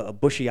 he has a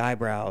bushy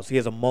eyebrows. He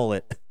has a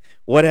mullet.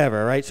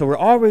 whatever, right? So we're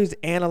always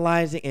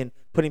analyzing and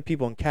putting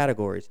people in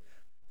categories.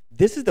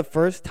 This is the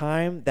first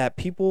time that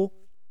people,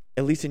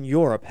 at least in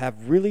Europe,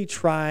 have really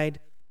tried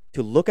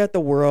to look at the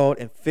world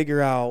and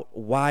figure out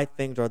why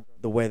things are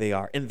the way they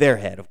are, in their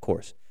head, of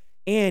course.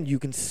 And you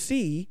can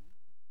see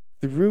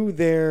through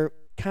their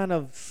kind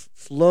of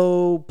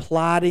slow,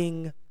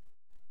 plodding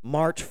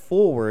march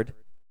forward,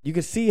 you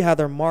can see how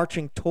they're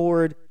marching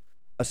toward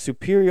a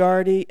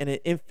superiority and an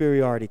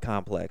inferiority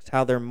complex,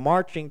 how they're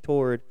marching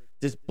toward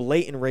this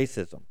blatant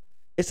racism.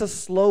 It's a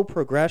slow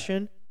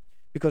progression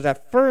because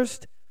at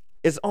first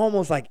it's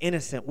almost like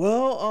innocent.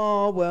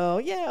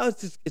 Yeah,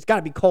 it's got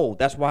to be cold.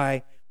 That's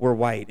why we're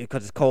white,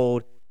 because it's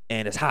cold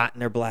and it's hot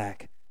and they're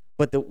black.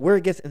 But where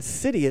it gets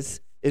insidious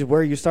is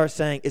where you start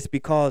saying it's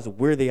because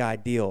we're the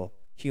ideal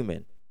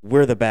human.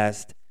 We're the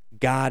best.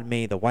 God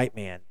made the white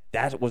man.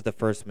 That was the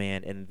first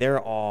man, and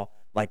they're all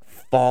like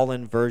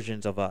fallen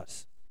versions of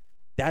us.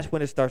 That's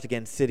when it starts to get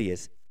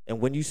insidious. And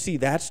when you see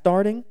that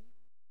starting,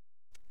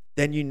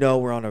 then you know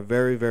we're on a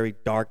very, very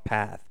dark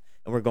path,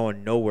 and we're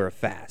going nowhere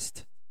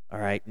fast. All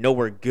right?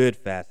 Nowhere good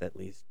fast, at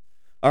least.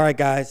 All right,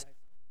 guys.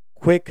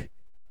 Quick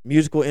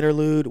musical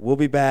interlude. We'll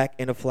be back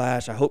in a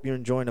flash. I hope you're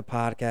enjoying the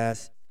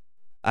podcast.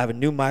 I have a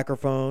new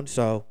microphone,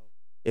 so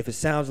if it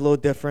sounds a little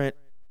different,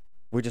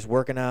 we're just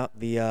working out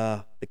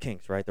the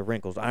kinks, right? The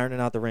wrinkles, ironing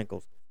out the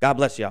wrinkles. God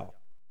bless y'all.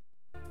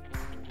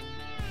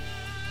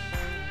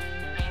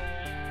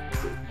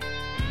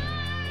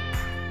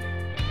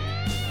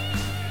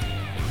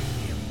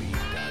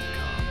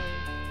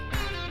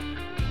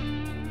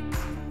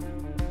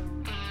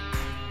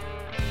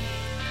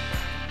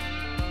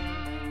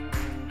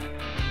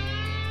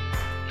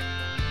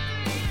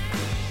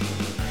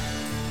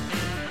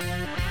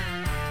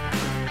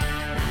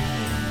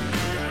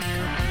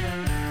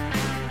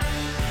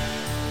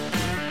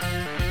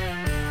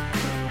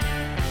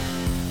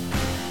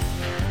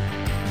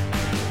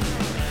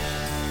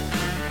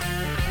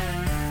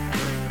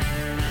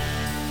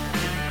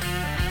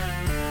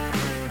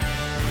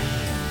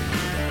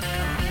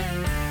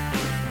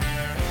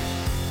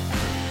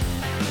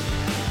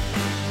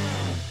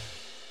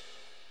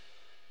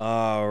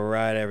 All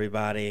right,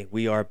 everybody.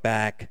 We are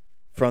back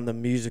from the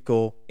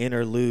musical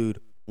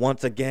interlude.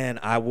 Once again,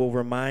 I will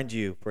remind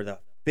you for the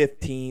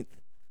 15th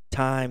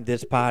time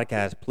this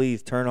podcast,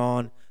 please turn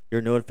on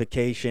your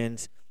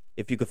notifications.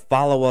 If you could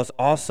follow us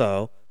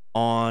also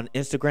on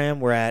Instagram,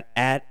 we're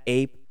at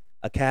Ape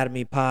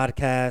Academy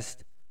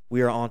Podcast.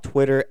 We are on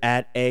Twitter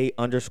at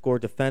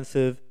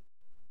 @A_defensive.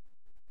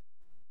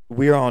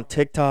 We are on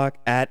TikTok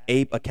at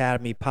Ape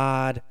Academy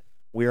Pod.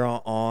 We are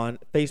on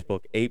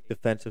Facebook, Ape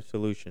Defensive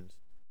Solutions.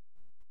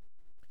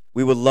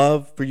 We would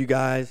love for you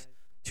guys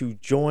to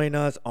join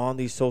us on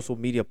these social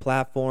media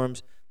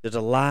platforms. There's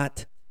a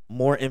lot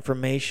more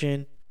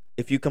information.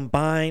 If you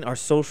combine our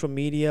social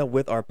media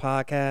with our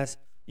podcast,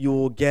 you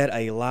will get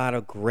a lot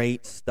of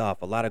great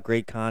stuff, a lot of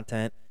great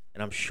content,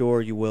 and I'm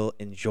sure you will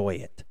enjoy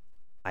it.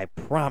 I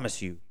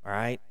promise you, all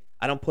right?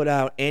 I don't put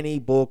out any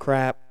bull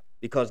crap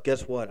because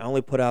guess what? I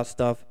only put out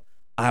stuff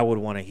I would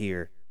want to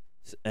hear.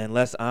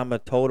 Unless I'm a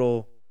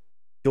total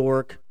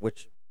dork,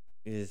 which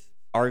is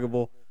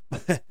arguable.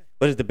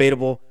 But it's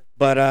debatable.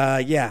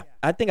 But yeah,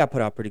 I think I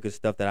put out pretty good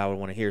stuff that I would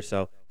want to hear.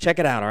 So check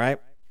it out, all right?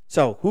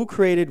 So who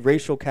created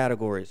racial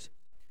categories?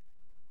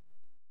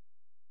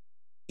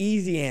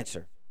 Easy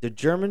answer. The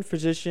German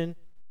physician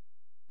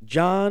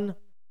John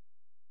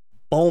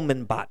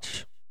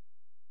Blumenbach.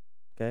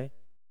 Okay?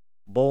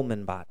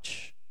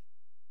 Blumenbach.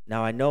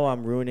 Now, I know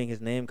I'm ruining his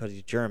name because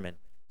he's German,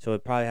 so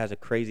it probably has a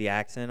crazy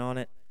accent on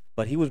it.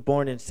 But he was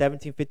born in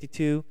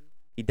 1752.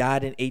 He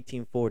died in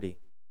 1840.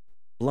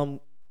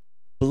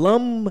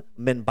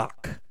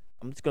 Blumenbach.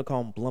 I'm just going to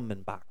call him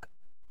Blumenbach.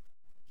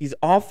 He's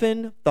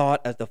often thought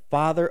as the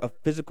father of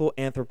physical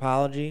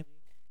anthropology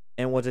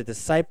and was a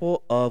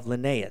disciple of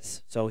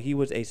Linnaeus. So he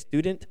was a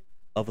student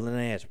of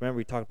Linnaeus. Remember,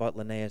 we talked about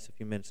Linnaeus a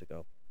few minutes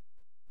ago.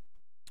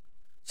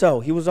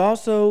 So he was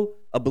also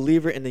a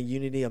believer in the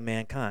unity of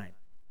mankind.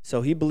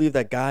 So he believed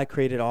that God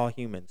created all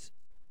humans.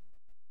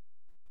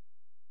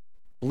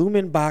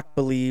 Blumenbach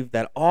believed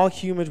that all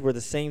humans were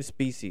the same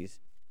species.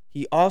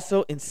 He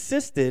also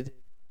insisted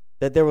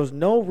that there was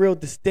no real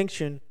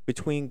distinction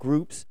between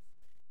groups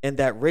and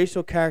that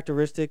racial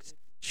characteristics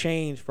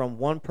change from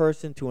one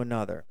person to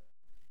another.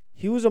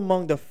 He was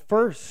among the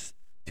first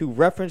to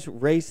reference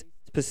race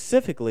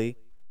specifically,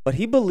 but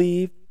he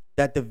believed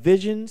that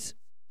divisions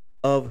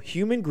of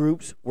human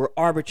groups were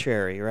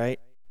arbitrary, right?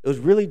 It was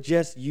really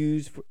just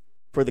used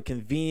for the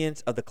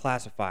convenience of the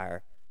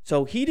classifier.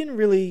 So he didn't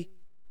really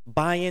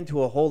buy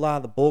into a whole lot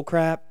of the bull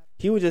crap.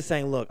 He was just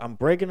saying, look, I'm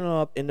breaking them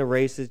up into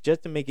races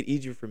just to make it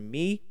easier for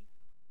me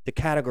to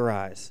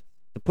categorize.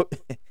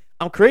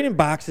 I'm creating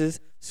boxes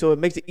so it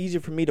makes it easier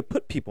for me to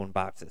put people in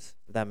boxes,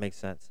 if that makes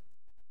sense.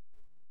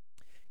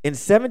 In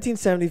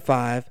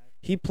 1775,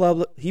 he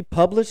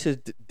published his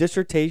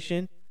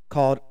dissertation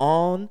called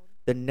On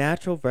the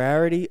Natural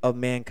Variety of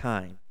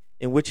Mankind,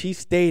 in which he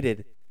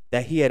stated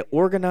that he had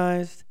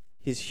organized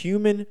his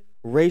human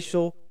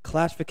racial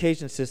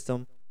classification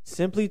system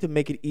simply to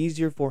make it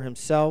easier for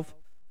himself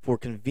for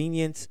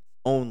convenience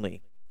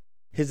only.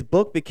 His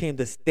book became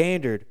the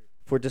standard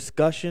for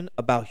discussion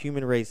about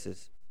human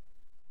races.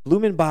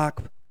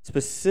 Blumenbach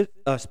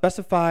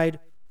specified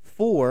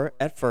 4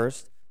 at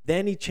first,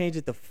 then he changed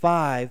it to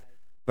 5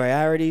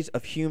 varieties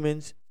of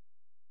humans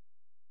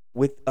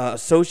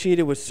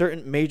associated with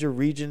certain major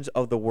regions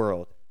of the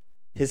world.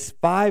 His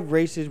 5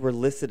 races were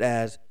listed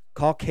as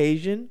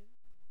Caucasian,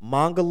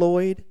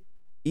 Mongoloid,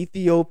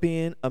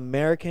 Ethiopian,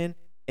 American,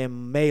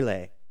 and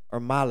Malay.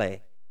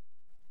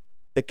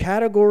 The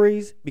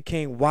categories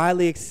became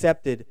widely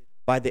accepted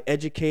by the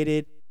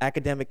educated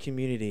academic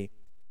community,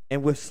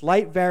 and with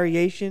slight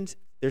variations,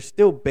 they're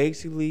still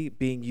basically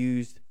being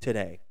used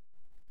today.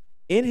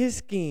 In his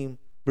scheme,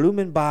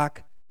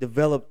 Blumenbach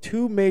developed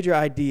 2 major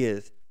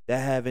ideas that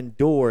have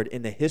endured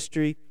in the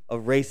history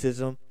of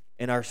racism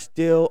and are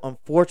still,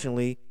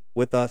 unfortunately,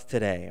 with us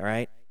today, all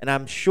right? And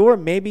I'm sure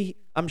he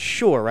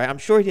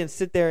didn't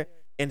sit there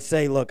and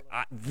say, look,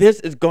 this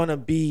is going to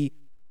be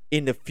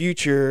in the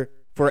future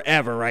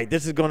forever, right?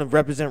 This is going to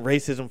represent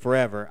racism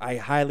forever. I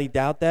highly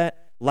doubt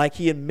that. Like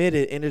he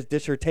admitted in his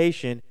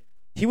dissertation,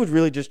 he was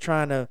really just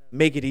trying to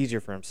make it easier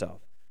for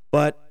himself.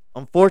 But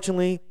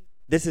unfortunately,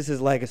 this is his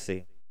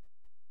legacy.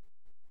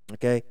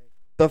 Okay?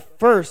 The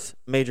first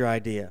major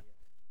idea.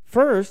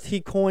 First,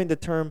 he coined the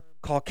term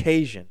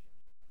Caucasian.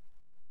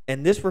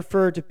 And this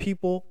referred to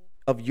people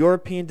of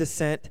European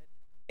descent.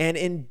 And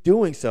in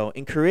doing so,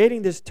 in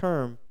creating this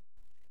term,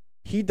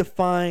 he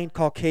defined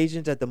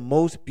Caucasians as the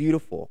most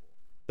beautiful,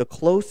 the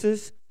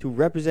closest to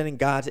representing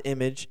God's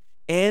image,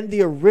 and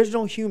the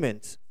original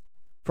humans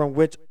from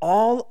which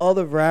all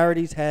other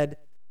varieties had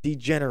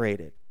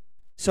degenerated.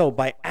 So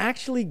by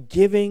actually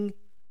giving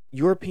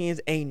Europeans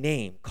a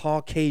name,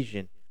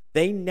 Caucasian,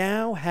 they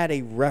now had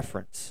a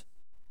reference.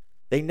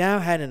 They now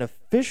had an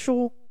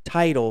official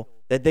title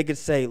that they could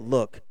say,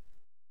 look,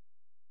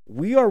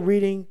 we are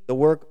reading the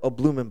work of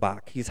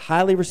Blumenbach. He's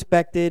highly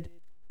respected.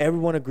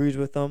 Everyone agrees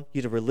with him.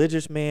 He's a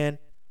religious man.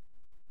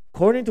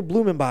 According to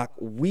Blumenbach,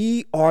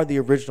 we are the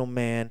original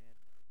man.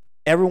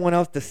 Everyone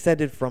else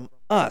descended from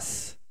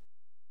us,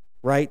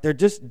 right? They're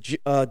just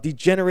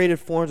degenerated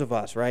forms of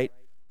us, right?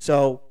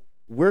 So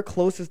we're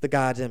closest to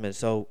God's image.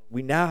 So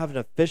we now have an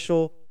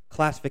official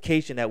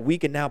classification that we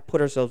can now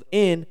put ourselves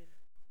in,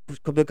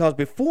 because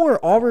before,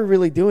 all we're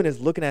really doing is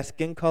looking at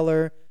skin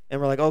color, and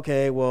we're like,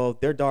 okay, well,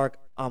 they're dark,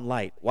 I'm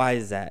light. Why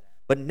is that?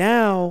 But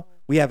now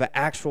we have an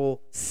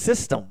actual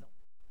system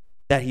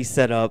that he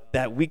set up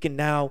that we can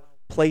now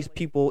place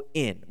people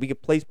in. We can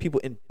place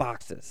people in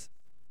boxes.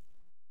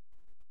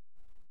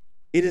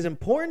 It is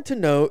important to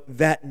note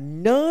that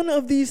none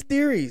of these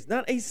theories,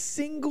 not a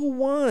single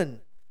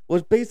one,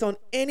 was based on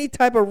any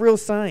type of real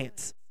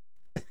science.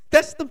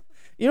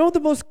 You know what the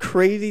most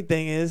crazy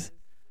thing is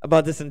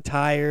about this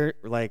entire,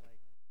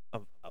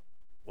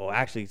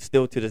 actually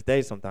still to this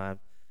day sometimes,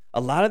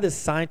 a lot of the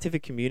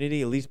scientific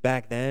community, at least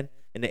back then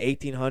in the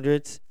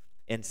 1800s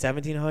and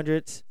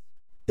 1700s,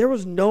 there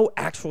was no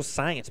actual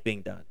science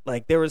being done.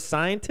 Like, there were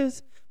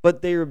scientists,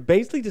 but they were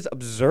basically just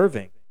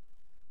observing.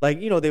 Like,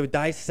 they would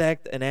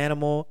dissect an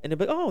animal, and they'd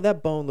be like, oh,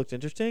 that bone looks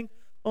interesting.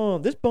 Oh,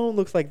 this bone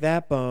looks like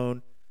that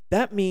bone.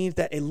 That means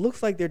that it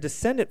looks like they're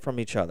descended from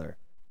each other.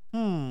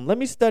 Let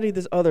me study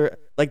this other,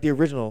 like the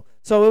original.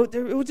 So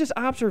it was just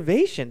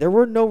observation. There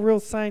were no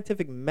real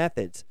scientific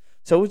methods.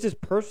 So it was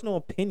just personal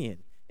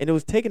opinion, and it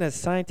was taken as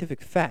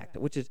scientific fact,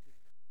 which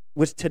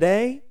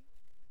today,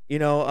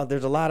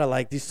 there's a lot of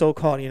like these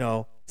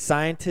so-called,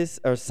 scientists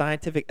or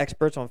scientific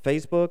experts on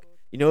Facebook.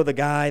 The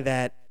guy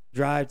that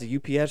drives the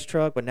UPS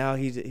truck, but now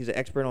he's an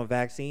expert on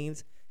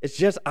vaccines. It's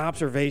just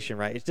observation,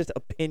 right? It's just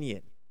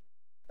opinion,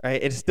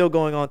 right? It's still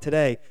going on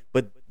today,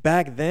 but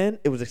back then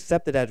it was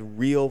accepted as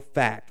real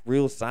fact,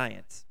 real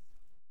science.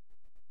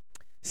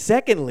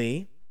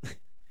 Secondly,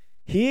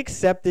 he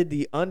accepted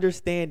the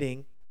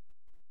understanding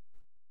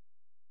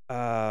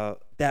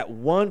that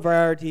one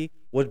variety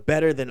was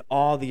better than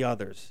all the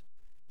others.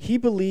 He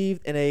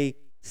believed in a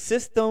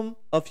system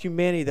of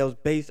humanity that was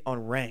based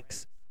on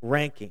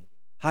ranking,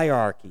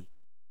 hierarchy.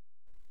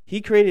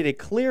 He created a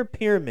clear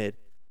pyramid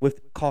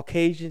with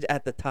Caucasians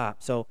at the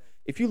top. So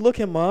if you look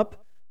him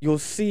up, you'll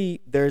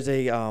see there's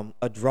a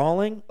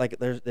drawing, like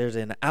there's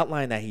an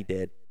outline that he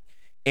did,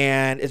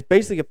 and it's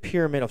basically a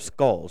pyramid of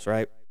skulls,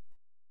 right?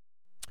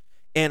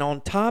 And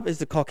on top is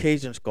the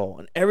Caucasian skull,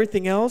 and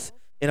everything else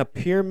in a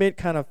pyramid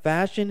kind of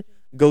fashion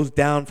goes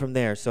down from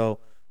there. So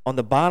on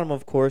the bottom,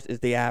 of course, is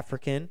the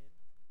African,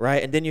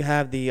 right? And then you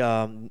have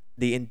the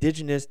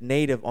indigenous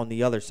native on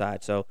the other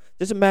side. So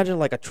just imagine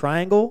like a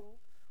triangle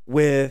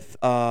with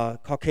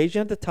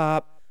Caucasian at the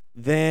top.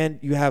 Then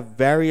you have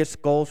various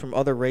skulls from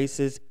other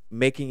races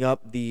making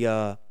up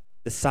the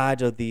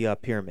sides of the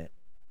pyramid.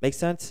 Make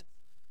sense?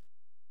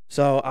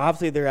 So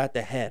obviously they're at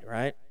the head,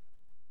 right?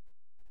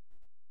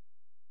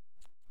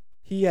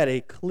 He had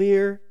a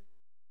clear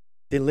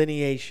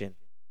delineation.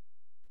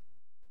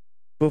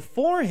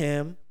 Before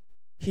him,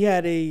 he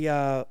had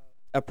a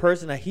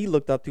person that he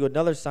looked up to,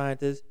 another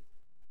scientist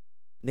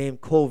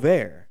named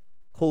Colbert.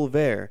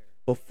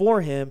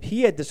 Before him,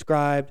 he had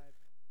described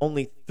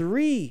only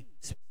 3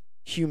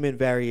 human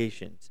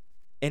variations.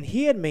 And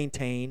he had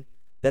maintained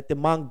that the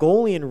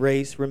Mongolian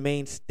race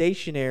remained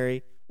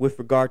stationary with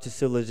regard to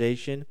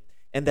civilization,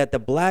 and that the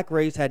black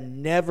race had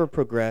never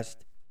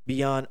progressed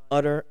beyond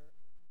utter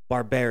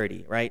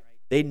barbarity, right?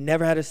 They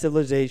never had a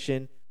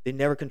civilization. They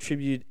never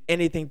contributed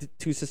anything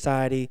to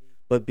society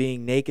but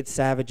being naked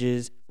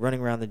savages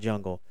running around the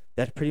jungle.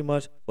 That's pretty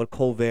much what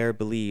Colbert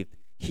believed.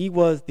 He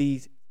was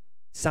the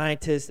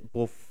scientist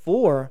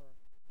before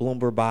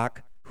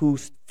Blumenbach who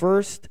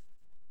first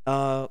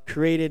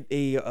created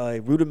a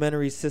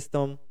rudimentary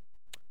system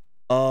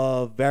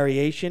of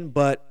variation,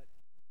 but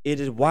it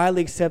is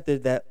widely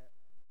accepted that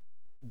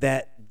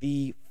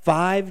the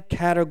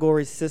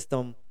 5-category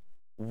system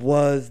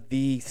was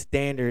the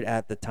standard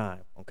at the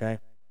time, okay?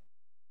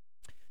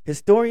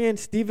 Historian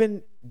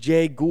Stephen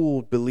Jay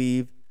Gould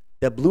believed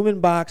that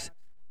Blumenbach's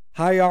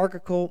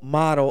hierarchical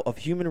model of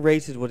human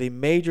races was a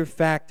major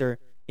factor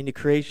in the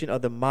creation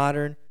of the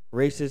modern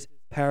racist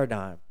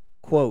paradigm.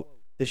 Quote,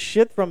 the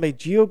shift from a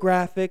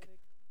geographic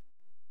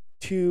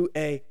to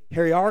a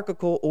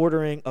hierarchical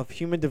ordering of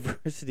human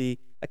diversity,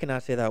 I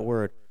cannot say that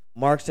word,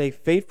 marks a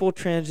fateful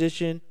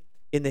transition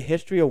in the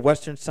history of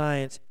Western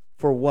science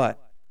for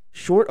what?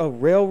 Short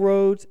of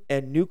railroads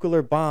and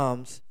nuclear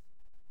bombs,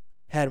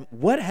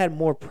 had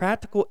more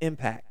practical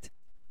impact?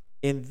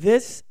 In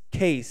this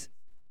case,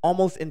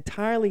 almost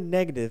entirely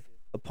negative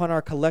upon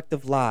our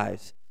collective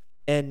lives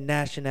and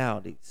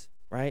nationalities,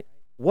 right?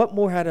 What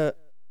more had a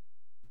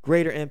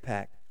greater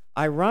impact?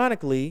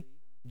 Ironically,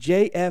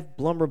 J.F.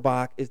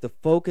 Blumenbach is the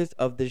focus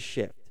of this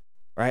shift,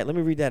 right? Let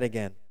me read that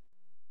again.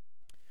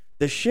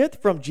 The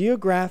shift from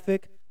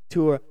geographic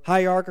to a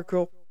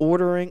hierarchical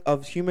ordering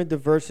of human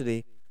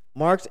diversity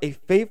marks a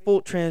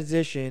fateful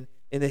transition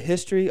in the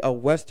history of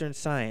Western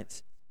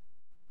science.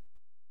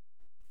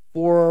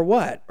 For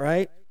what,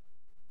 right?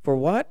 For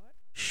what?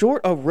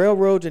 Short of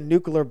railroads and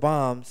nuclear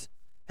bombs,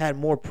 had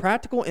more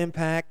practical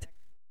impact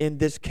in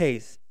this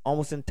case,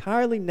 almost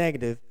entirely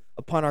negative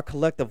upon our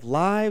collective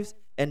lives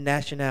and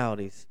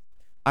nationalities.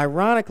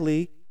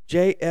 Ironically,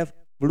 J.F.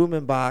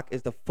 Blumenbach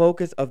is the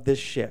focus of this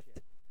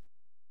shift.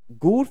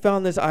 Gould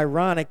found this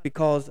ironic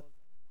because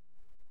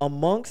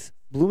amongst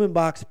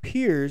Blumenbach's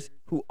peers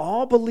who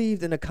all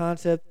believed in the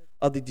concept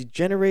of the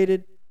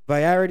degenerated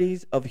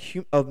varieties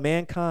of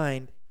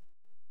mankind,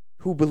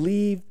 who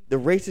believed the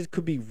races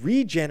could be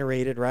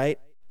regenerated, right,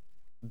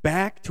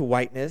 back to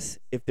whiteness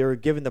if they were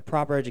given the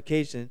proper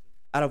education,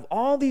 out of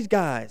all these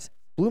guys,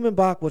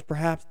 Blumenbach was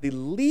perhaps the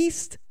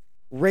least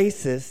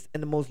racist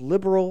and the most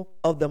liberal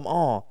of them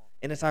all.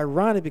 And it's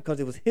ironic because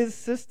it was his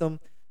system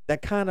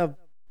that kind of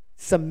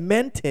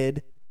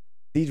cemented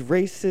these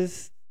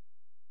racist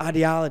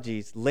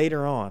ideologies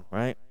later on,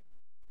 right?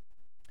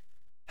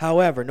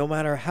 However, no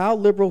matter how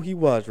liberal he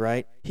was,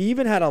 right, he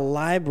even had a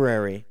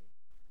library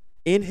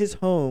in his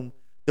home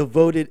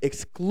devoted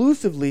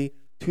exclusively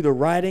to the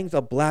writings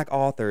of black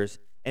authors,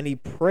 and he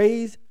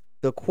praised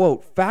the,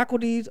 quote,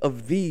 faculties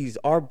of these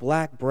our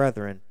black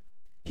brethren.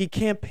 He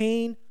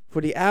campaigned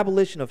for the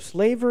abolition of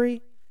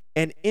slavery,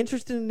 and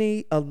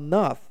interestingly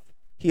enough,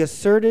 he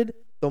asserted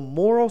the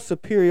moral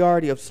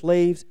superiority of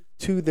slaves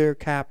to their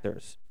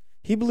captors.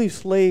 He believed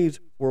slaves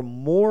were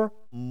more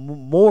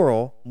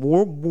moral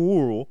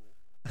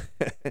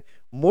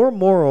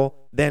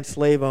than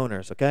slave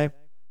owners, okay?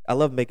 I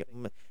love making,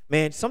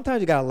 man,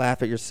 sometimes you gotta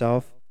laugh at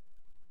yourself,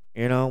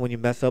 you know, when you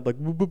mess up, like,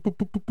 boop, boop, boop,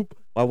 boop, boop, boop.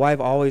 My wife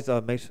always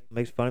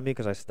makes fun of me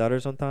because I stutter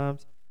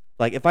sometimes.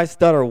 Like, if I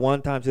stutter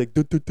one time, she's like,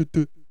 do, do, do,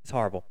 do. It's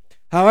horrible.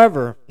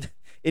 However,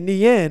 in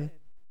the end,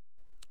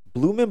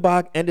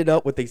 Blumenbach ended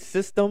up with a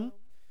system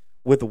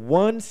with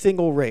one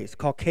single race,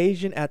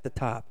 Caucasian at the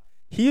top.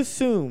 He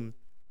assumed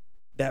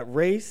that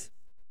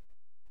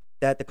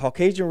the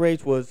Caucasian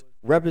race was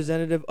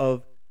representative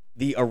of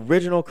the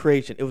original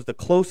creation. It was the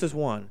closest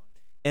one.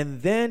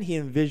 And then he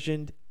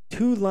envisioned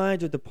 2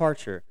 lines of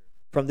departure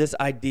from this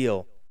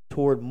ideal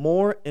toward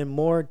more and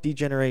more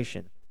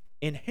degeneration.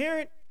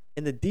 Inherent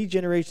in the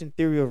degeneration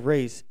theory of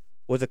race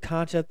was a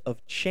concept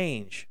of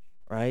change,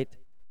 right?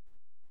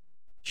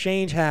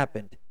 Change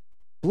happened.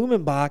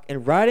 Blumenbach,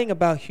 in writing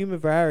about human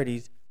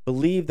varieties,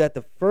 believed that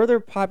the further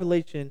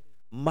population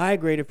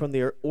migrated from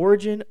the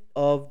origin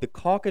of the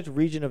Caucasus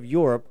region of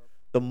Europe,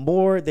 the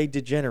more they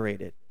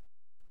degenerated.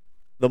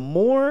 The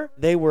more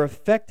they were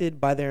affected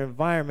by their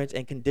environments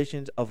and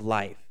conditions of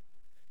life.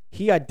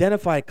 He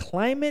identified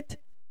climate,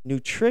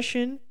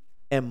 nutrition,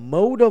 and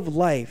mode of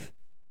life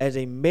as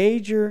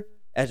major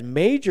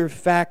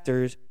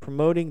factors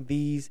promoting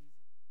these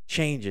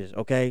changes,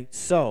 okay?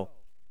 So,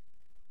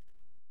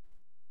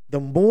 the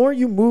more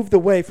you moved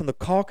away from the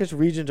Caucasus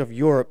regions of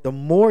Europe, the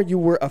more you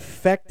were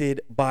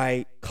affected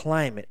by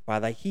climate, by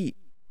the heat,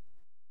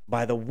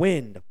 by the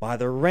wind, by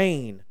the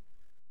rain.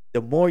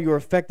 The more you're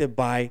affected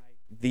by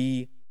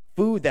the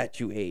food that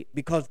you ate.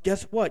 Because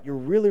guess what? You're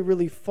really,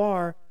 really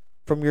far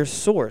from your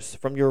source,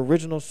 from your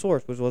original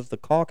source, which was the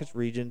Caucasus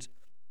regions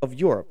of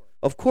Europe.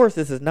 Of course,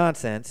 this is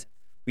nonsense.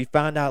 We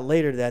found out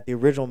later that the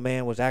original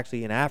man was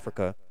actually in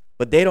Africa,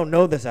 but they don't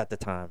know this at the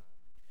time.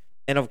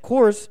 And of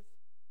course,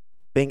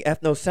 being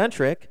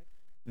ethnocentric,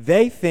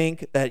 they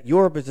think that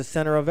Europe is the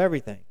center of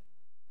everything.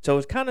 So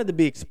it's kind of to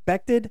be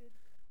expected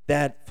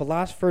that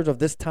philosophers of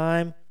this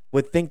time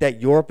would think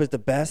that Europe is the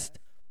best.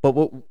 But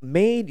what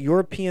made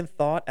European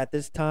thought at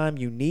this time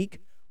unique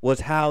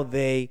was how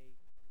they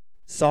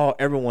saw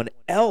everyone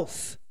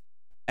else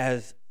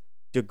as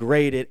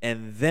degraded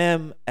and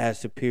them as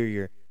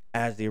superior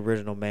as the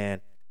original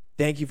man.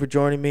 Thank you for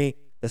joining me.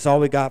 That's all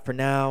we got for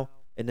now.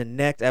 In the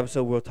next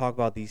episode, we'll talk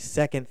about the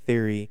second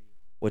theory,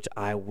 which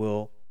I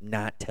will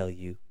not tell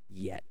you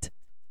yet.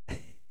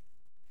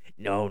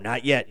 No,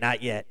 not yet,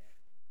 not yet.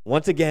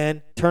 Once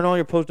again, turn on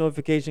your post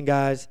notification,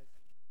 guys.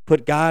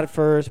 Put God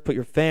first, put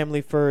your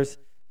family first.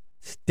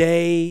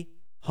 Stay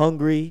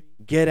hungry,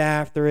 get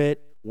after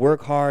it,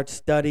 work hard,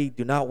 study.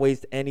 Do not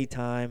waste any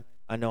time.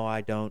 I know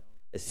I don't.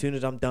 As soon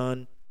as I'm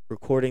done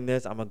recording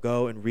this, I'm going to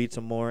go and read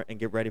some more and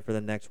get ready for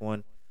the next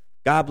one.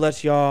 God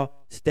bless y'all.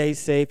 Stay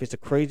safe. It's a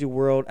crazy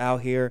world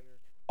out here.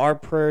 Our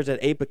prayers at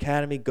Ape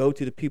Academy go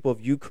to the people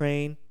of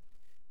Ukraine.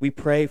 We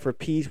pray for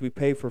peace. We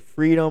pray for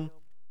freedom.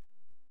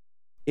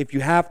 If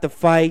you have to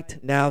fight,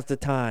 now's the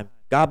time.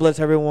 God bless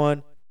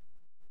everyone.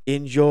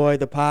 Enjoy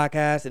the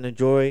podcast and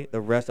enjoy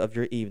the rest of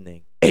your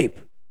evening.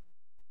 Ape.